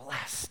be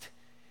blessed,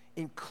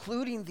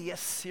 including the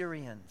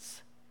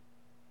Assyrians.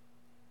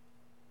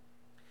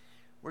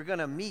 We're going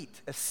to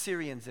meet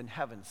Assyrians in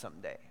heaven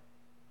someday.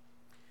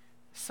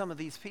 Some of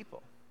these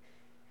people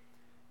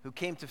who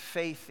came to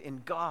faith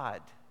in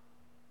God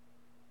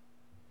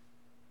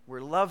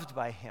were loved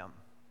by Him,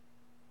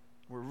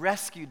 were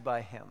rescued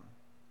by Him,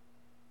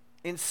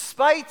 in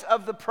spite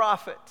of the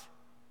prophet,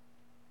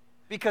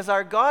 because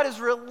our God is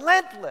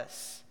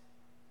relentless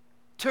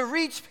to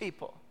reach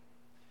people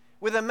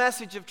with a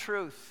message of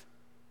truth.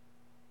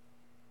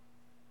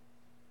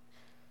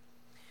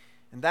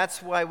 And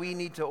that's why we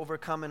need to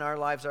overcome in our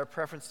lives our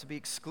preference to be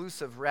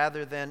exclusive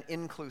rather than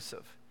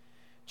inclusive.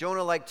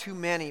 Jonah, like too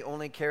many,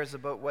 only cares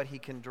about what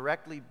can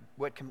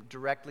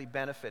directly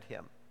benefit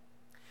him.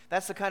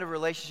 That's the kind of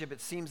relationship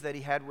it seems that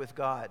he had with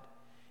God.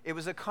 It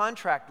was a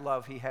contract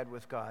love he had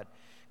with God.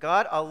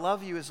 God, I'll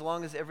love you as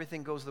long as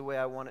everything goes the way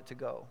I want it to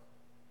go.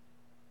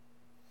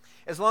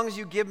 As long as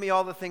you give me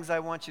all the things I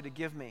want you to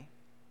give me.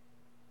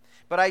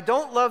 But I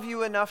don't love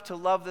you enough to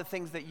love the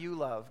things that you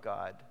love,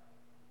 God.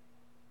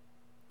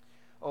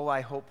 Oh,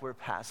 I hope we're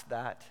past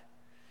that.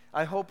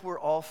 I hope we're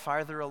all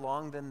farther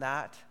along than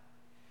that.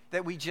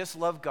 That we just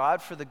love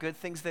God for the good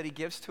things that He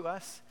gives to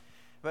us.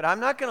 But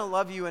I'm not going to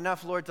love you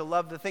enough, Lord, to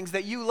love the things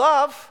that you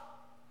love.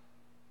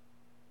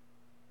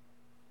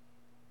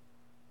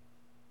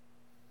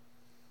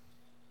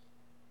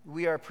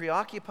 We are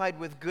preoccupied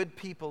with good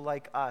people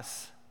like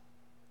us.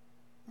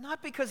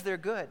 Not because they're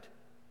good,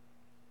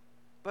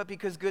 but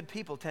because good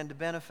people tend to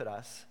benefit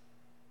us.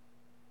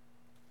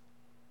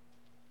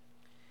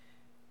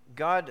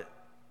 God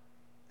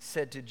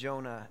said to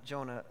Jonah,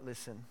 Jonah,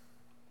 listen,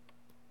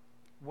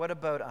 what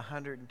about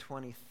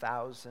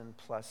 120,000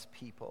 plus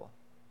people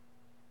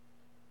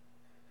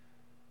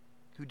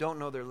who don't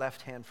know their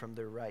left hand from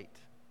their right?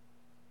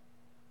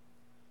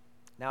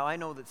 Now, I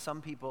know that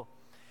some people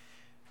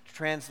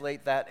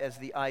translate that as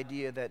the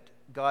idea that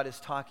God is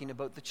talking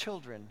about the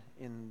children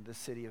in the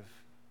city of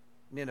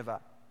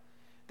Nineveh.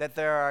 That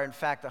there are, in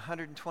fact,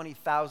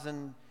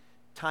 120,000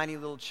 tiny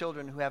little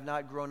children who have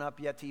not grown up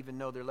yet to even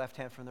know their left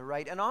hand from the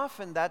right. And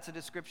often that's a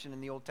description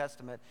in the Old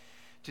Testament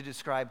to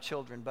describe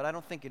children, but I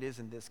don't think it is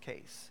in this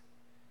case.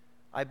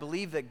 I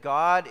believe that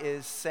God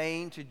is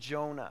saying to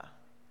Jonah,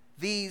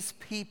 these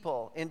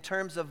people, in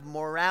terms of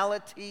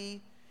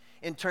morality,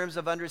 in terms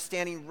of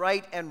understanding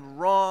right and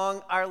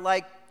wrong, are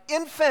like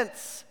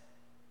infants.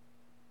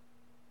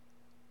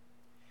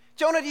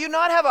 Jonah, do you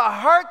not have a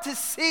heart to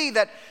see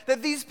that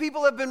these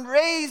people have been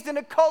raised in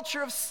a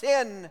culture of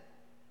sin?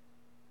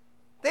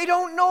 They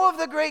don't know of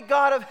the great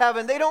God of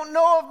heaven. They don't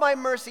know of my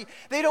mercy.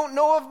 They don't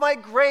know of my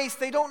grace.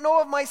 They don't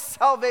know of my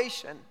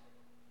salvation.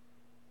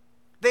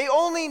 They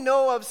only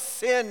know of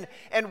sin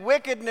and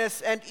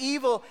wickedness and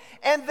evil,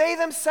 and they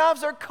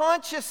themselves are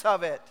conscious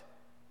of it.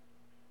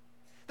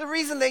 The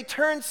reason they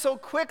turned so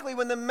quickly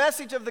when the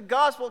message of the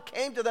gospel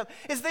came to them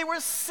is they were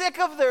sick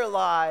of their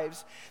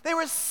lives. They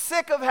were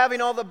sick of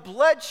having all the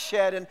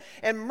bloodshed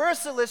and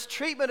merciless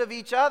treatment of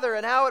each other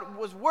and how it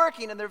was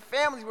working, and their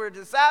families were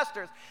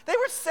disasters. They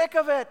were sick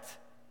of it,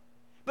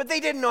 but they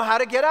didn't know how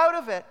to get out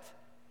of it.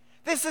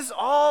 This is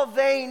all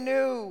they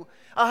knew.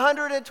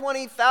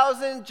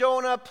 120,000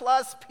 Jonah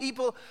plus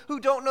people who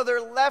don't know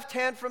their left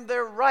hand from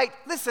their right.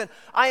 Listen,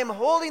 I am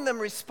holding them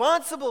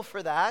responsible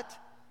for that.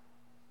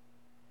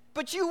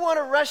 But you want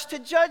to rush to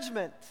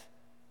judgment.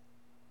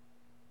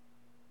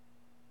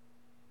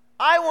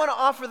 I want to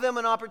offer them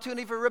an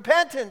opportunity for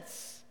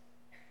repentance.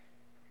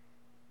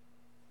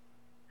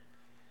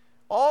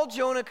 All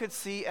Jonah could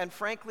see, and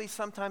frankly,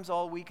 sometimes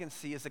all we can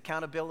see, is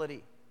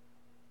accountability.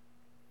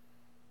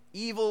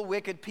 Evil,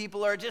 wicked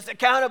people are just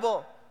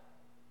accountable.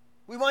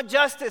 We want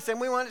justice,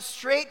 and we want it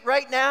straight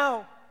right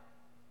now.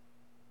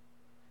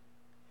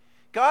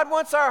 God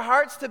wants our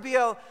hearts to be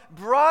a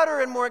broader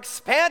and more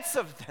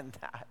expansive than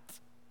that.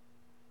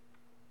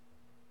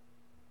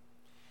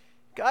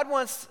 God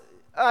wants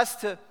us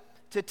to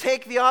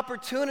take the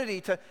opportunity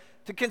to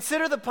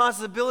consider the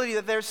possibility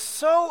that they're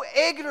so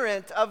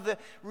ignorant of the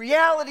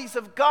realities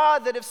of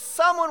God that if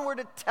someone were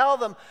to tell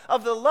them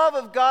of the love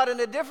of God and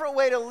a different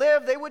way to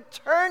live, they would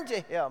turn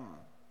to Him.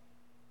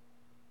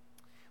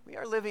 We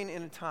are living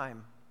in a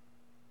time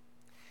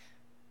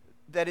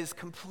that is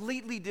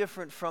completely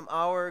different from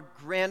our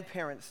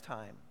grandparents'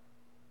 time.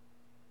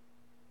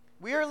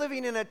 We are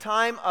living in a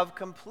time of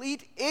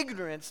complete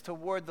ignorance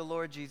toward the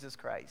Lord Jesus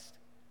Christ.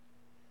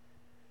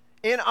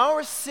 In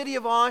our city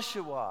of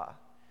Oshawa,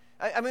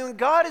 I mean, when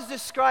God is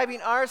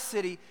describing our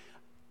city,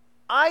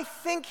 I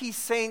think He's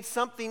saying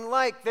something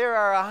like there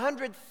are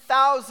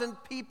 100,000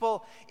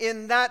 people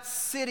in that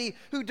city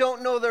who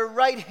don't know their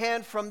right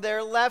hand from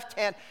their left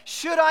hand.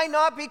 Should I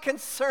not be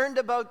concerned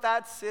about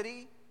that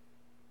city?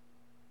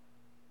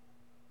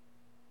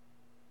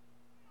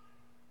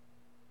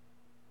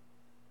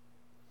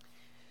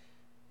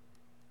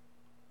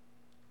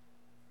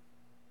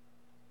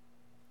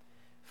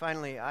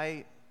 Finally,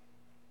 I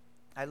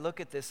look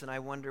at this and I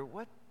wonder,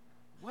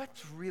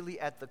 what's really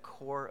at the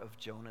core of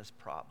Jonah's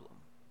problem?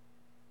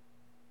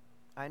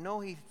 I know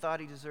he thought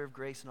he deserved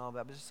grace and all that,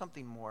 but there's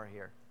something more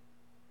here.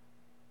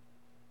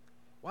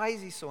 Why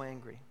is he so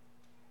angry?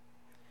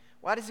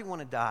 Why does he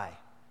want to die?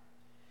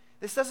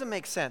 This doesn't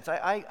make sense.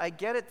 I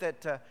get it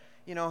that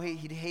he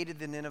hated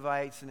the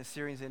Ninevites and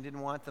Assyrians and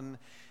didn't want them.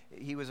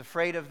 He was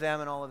afraid of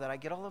them and all of that. I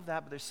get all of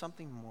that, but there's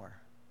something more.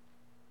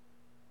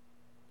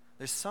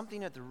 There's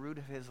something at the root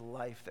of his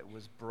life that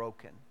was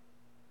broken.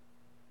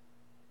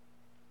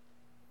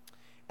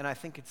 And I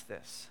think it's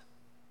this.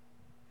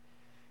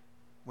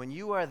 When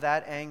you are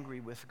that angry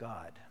with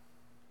God,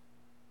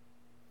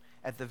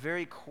 at the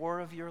very core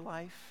of your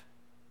life,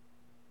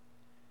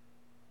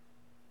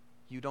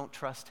 you don't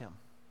trust Him.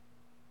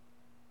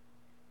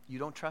 You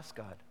don't trust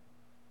God.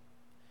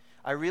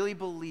 I really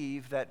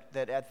believe that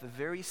at the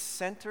very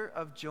center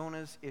of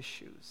Jonah's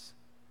issues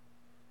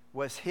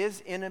was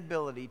his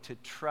inability to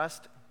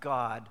trust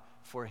God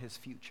for his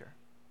future.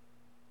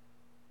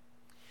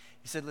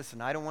 He said, listen,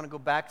 I don't want to go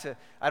back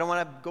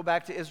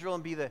to Israel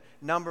and be the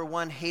number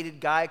one hated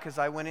guy because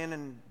I went in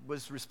and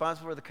was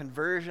responsible for the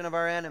conversion of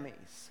our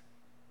enemies.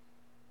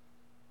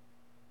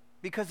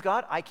 Because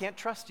God, I can't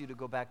trust you to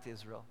go back to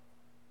Israel.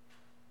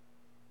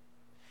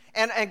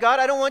 And God,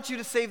 I don't want you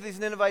to save these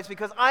Ninevites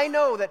because I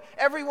know that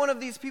every one of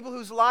these people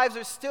whose lives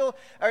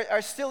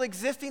are still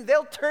existing,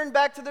 they'll turn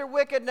back to their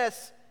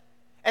wickedness.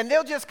 And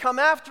they'll just come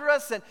after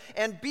us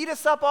and beat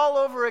us up all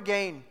over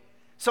again.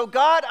 So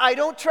God, I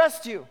don't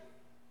trust you.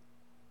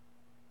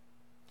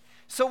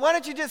 So why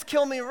don't you just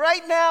kill me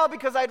right now,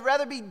 because I'd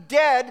rather be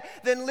dead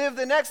than live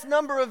the next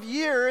number of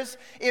years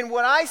in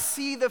what I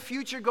see the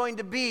future going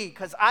to be,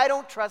 because I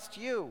don't trust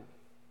you.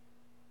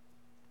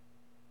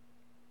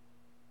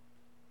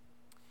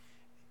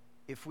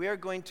 If we are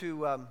going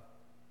to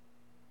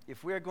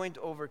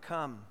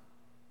overcome,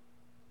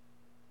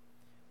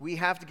 we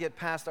have to get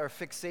past our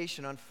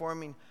fixation on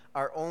forming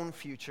our own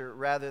future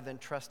rather than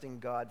trusting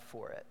God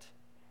for it.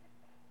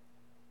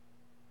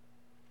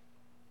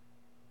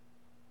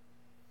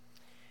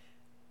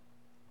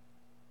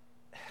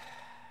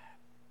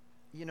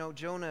 You know,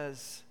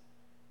 Jonah's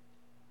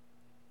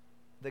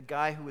the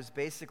guy who was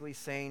basically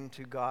saying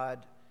to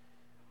God,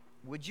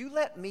 would you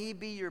let me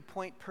be your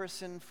point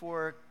person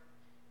for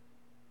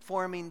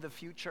forming the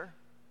future?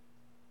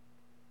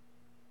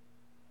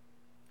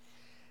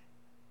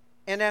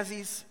 And as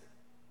he's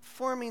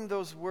forming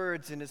those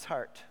words in his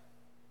heart,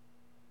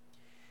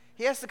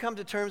 he has to come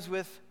to terms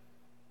with,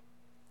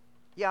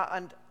 yeah,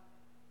 and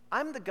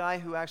I'm the guy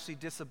who actually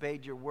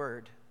disobeyed your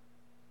word.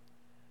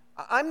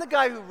 I'm the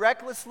guy who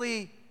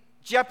recklessly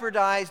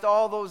jeopardized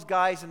all those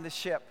guys in the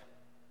ship.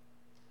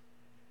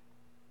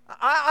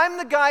 I'm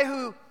the guy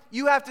who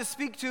you have to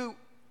speak to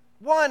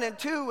 1 and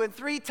 2 and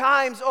 3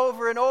 times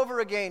over and over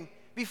again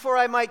before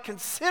I might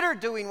consider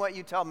doing what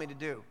you tell me to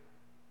do.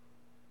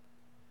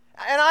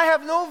 and I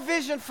have no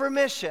vision for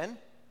mission,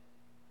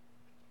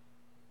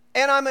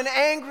 and I'm an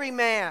angry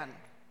man.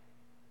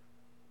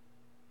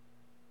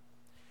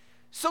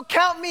 So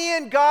count me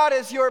in, God,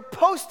 as your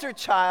poster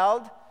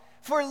child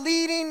for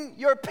leading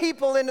your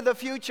people into the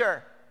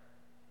future.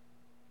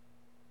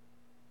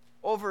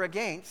 Over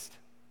against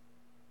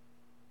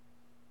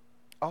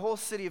a whole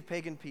city of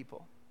pagan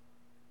people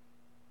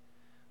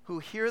who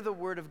hear the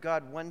word of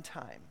God one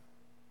time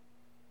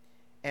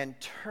and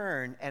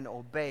turn and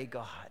obey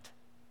God.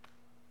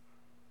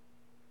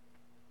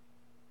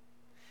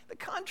 The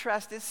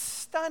contrast is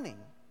stunning.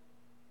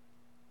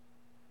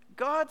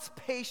 God's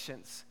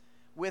patience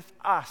with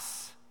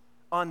us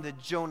on the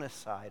Jonah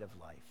side of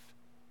life.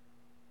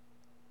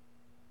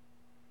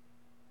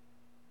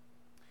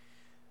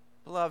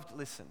 Beloved,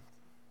 listen.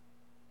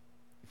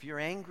 If you're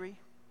angry,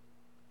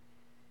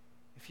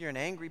 if you're an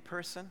angry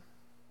person,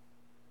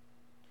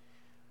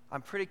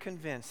 I'm pretty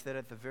convinced that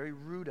at the very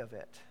root of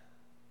it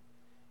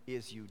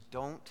is you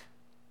don't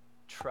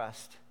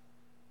trust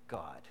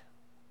God.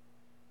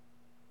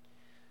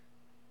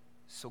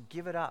 So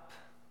give it up.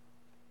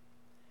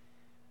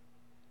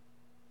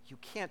 You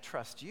can't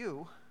trust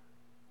you.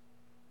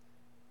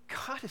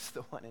 God is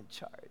the one in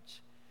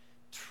charge.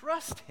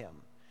 Trust him.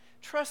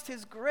 Trust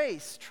his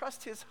grace.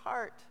 Trust his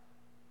heart.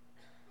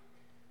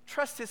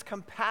 Trust his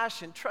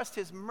compassion. Trust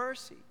his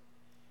mercy.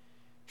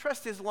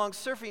 Trust his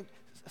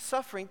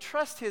long-suffering.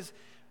 Trust his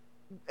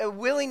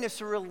willingness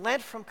to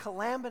relent from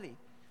calamity.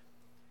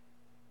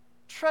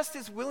 Trust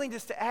his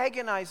willingness to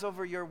agonize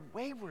over your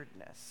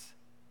waywardness.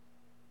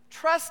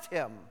 Trust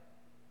him.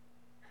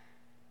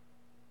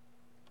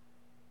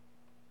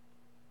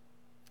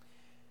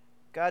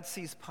 God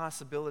sees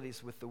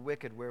possibilities with the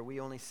wicked where we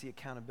only see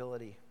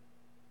accountability.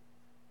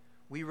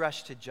 We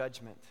rush to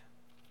judgment.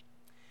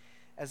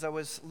 As I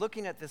was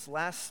looking at this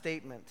last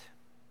statement,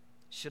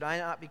 should I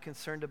not be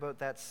concerned about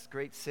that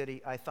great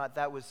city? I thought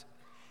that was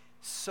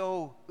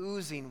so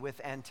oozing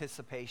with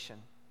anticipation.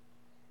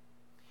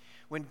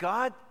 When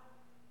God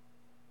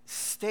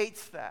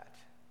states that,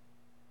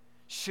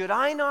 should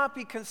I not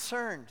be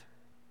concerned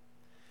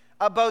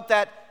about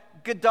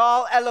that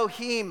Gadol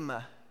Elohim,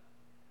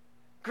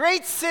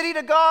 great city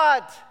to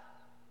God?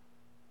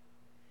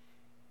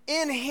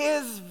 In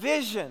his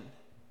vision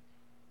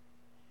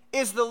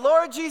is the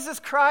Lord Jesus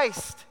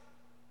Christ,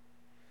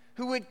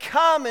 who would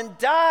come and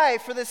die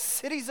for the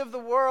cities of the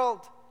world.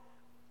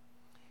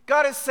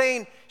 God is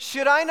saying,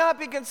 should I not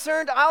be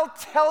concerned? I'll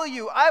tell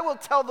you, I will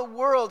tell the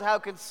world how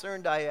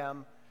concerned I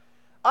am.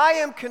 I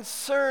am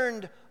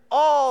concerned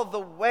all the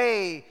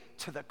way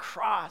to the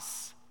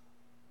cross.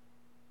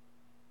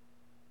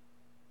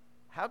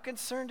 How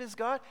concerned is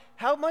God?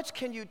 How much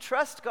can you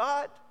trust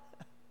God?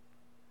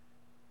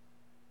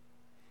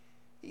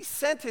 He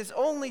sent his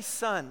only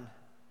Son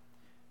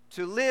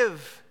to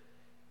live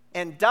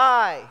and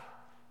die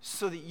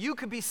so that you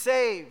could be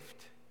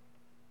saved.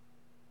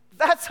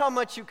 That's how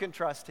much you can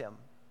trust him.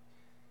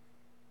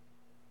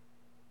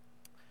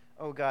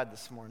 Oh God,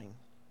 this morning,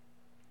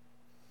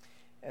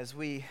 as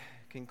we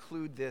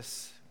conclude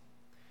this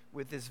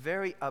with this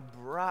very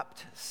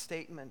abrupt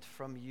statement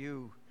from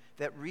you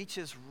that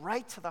reaches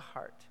right to the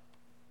heart,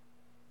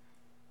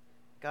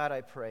 God,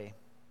 I pray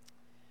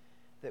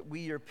that we,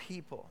 your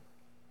people,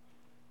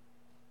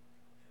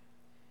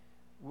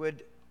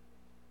 would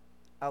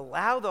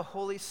allow the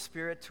Holy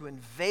Spirit to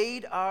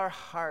invade our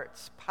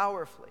hearts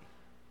powerfully,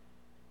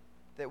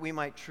 that we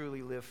might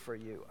truly live for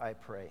you, I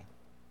pray.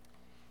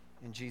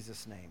 In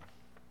Jesus' name,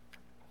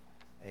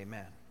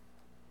 amen.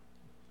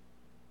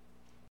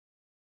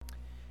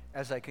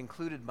 As I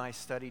concluded my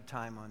study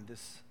time on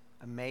this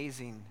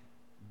amazing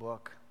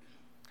book,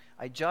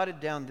 I jotted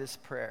down this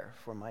prayer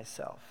for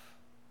myself.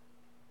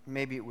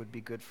 Maybe it would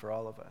be good for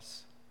all of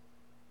us.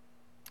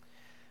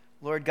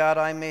 Lord God,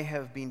 I may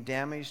have been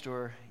damaged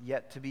or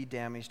yet to be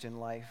damaged in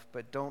life,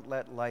 but don't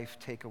let life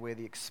take away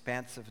the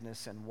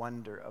expansiveness and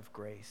wonder of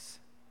grace.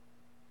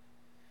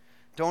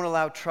 Don't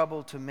allow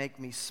trouble to make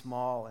me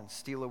small and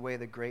steal away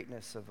the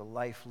greatness of a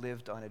life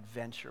lived on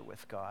adventure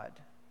with God,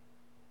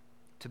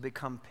 to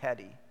become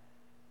petty,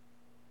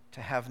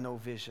 to have no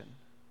vision,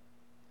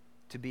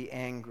 to be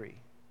angry,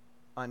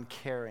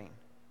 uncaring,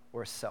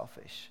 or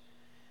selfish,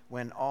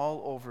 when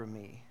all over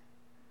me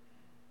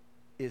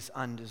is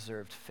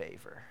undeserved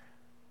favor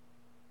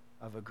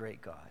of a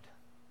great God.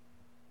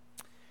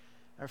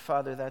 Our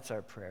Father, that's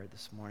our prayer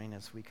this morning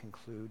as we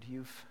conclude.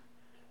 You've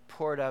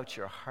poured out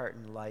your heart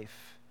and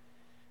life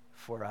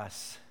for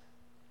us.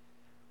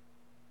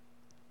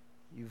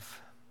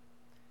 You've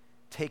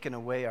taken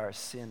away our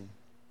sin.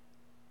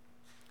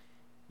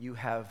 You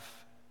have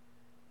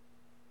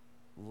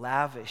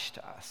lavished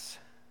us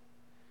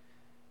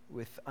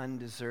with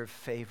undeserved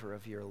favor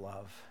of your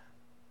love.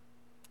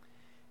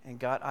 And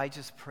God, I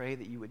just pray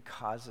that you would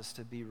cause us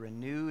to be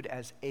renewed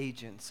as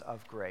agents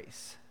of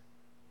grace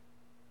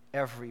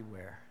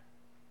everywhere,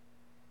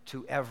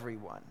 to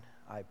everyone,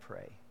 I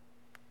pray,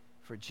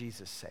 for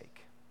Jesus'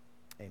 sake.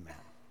 Amen.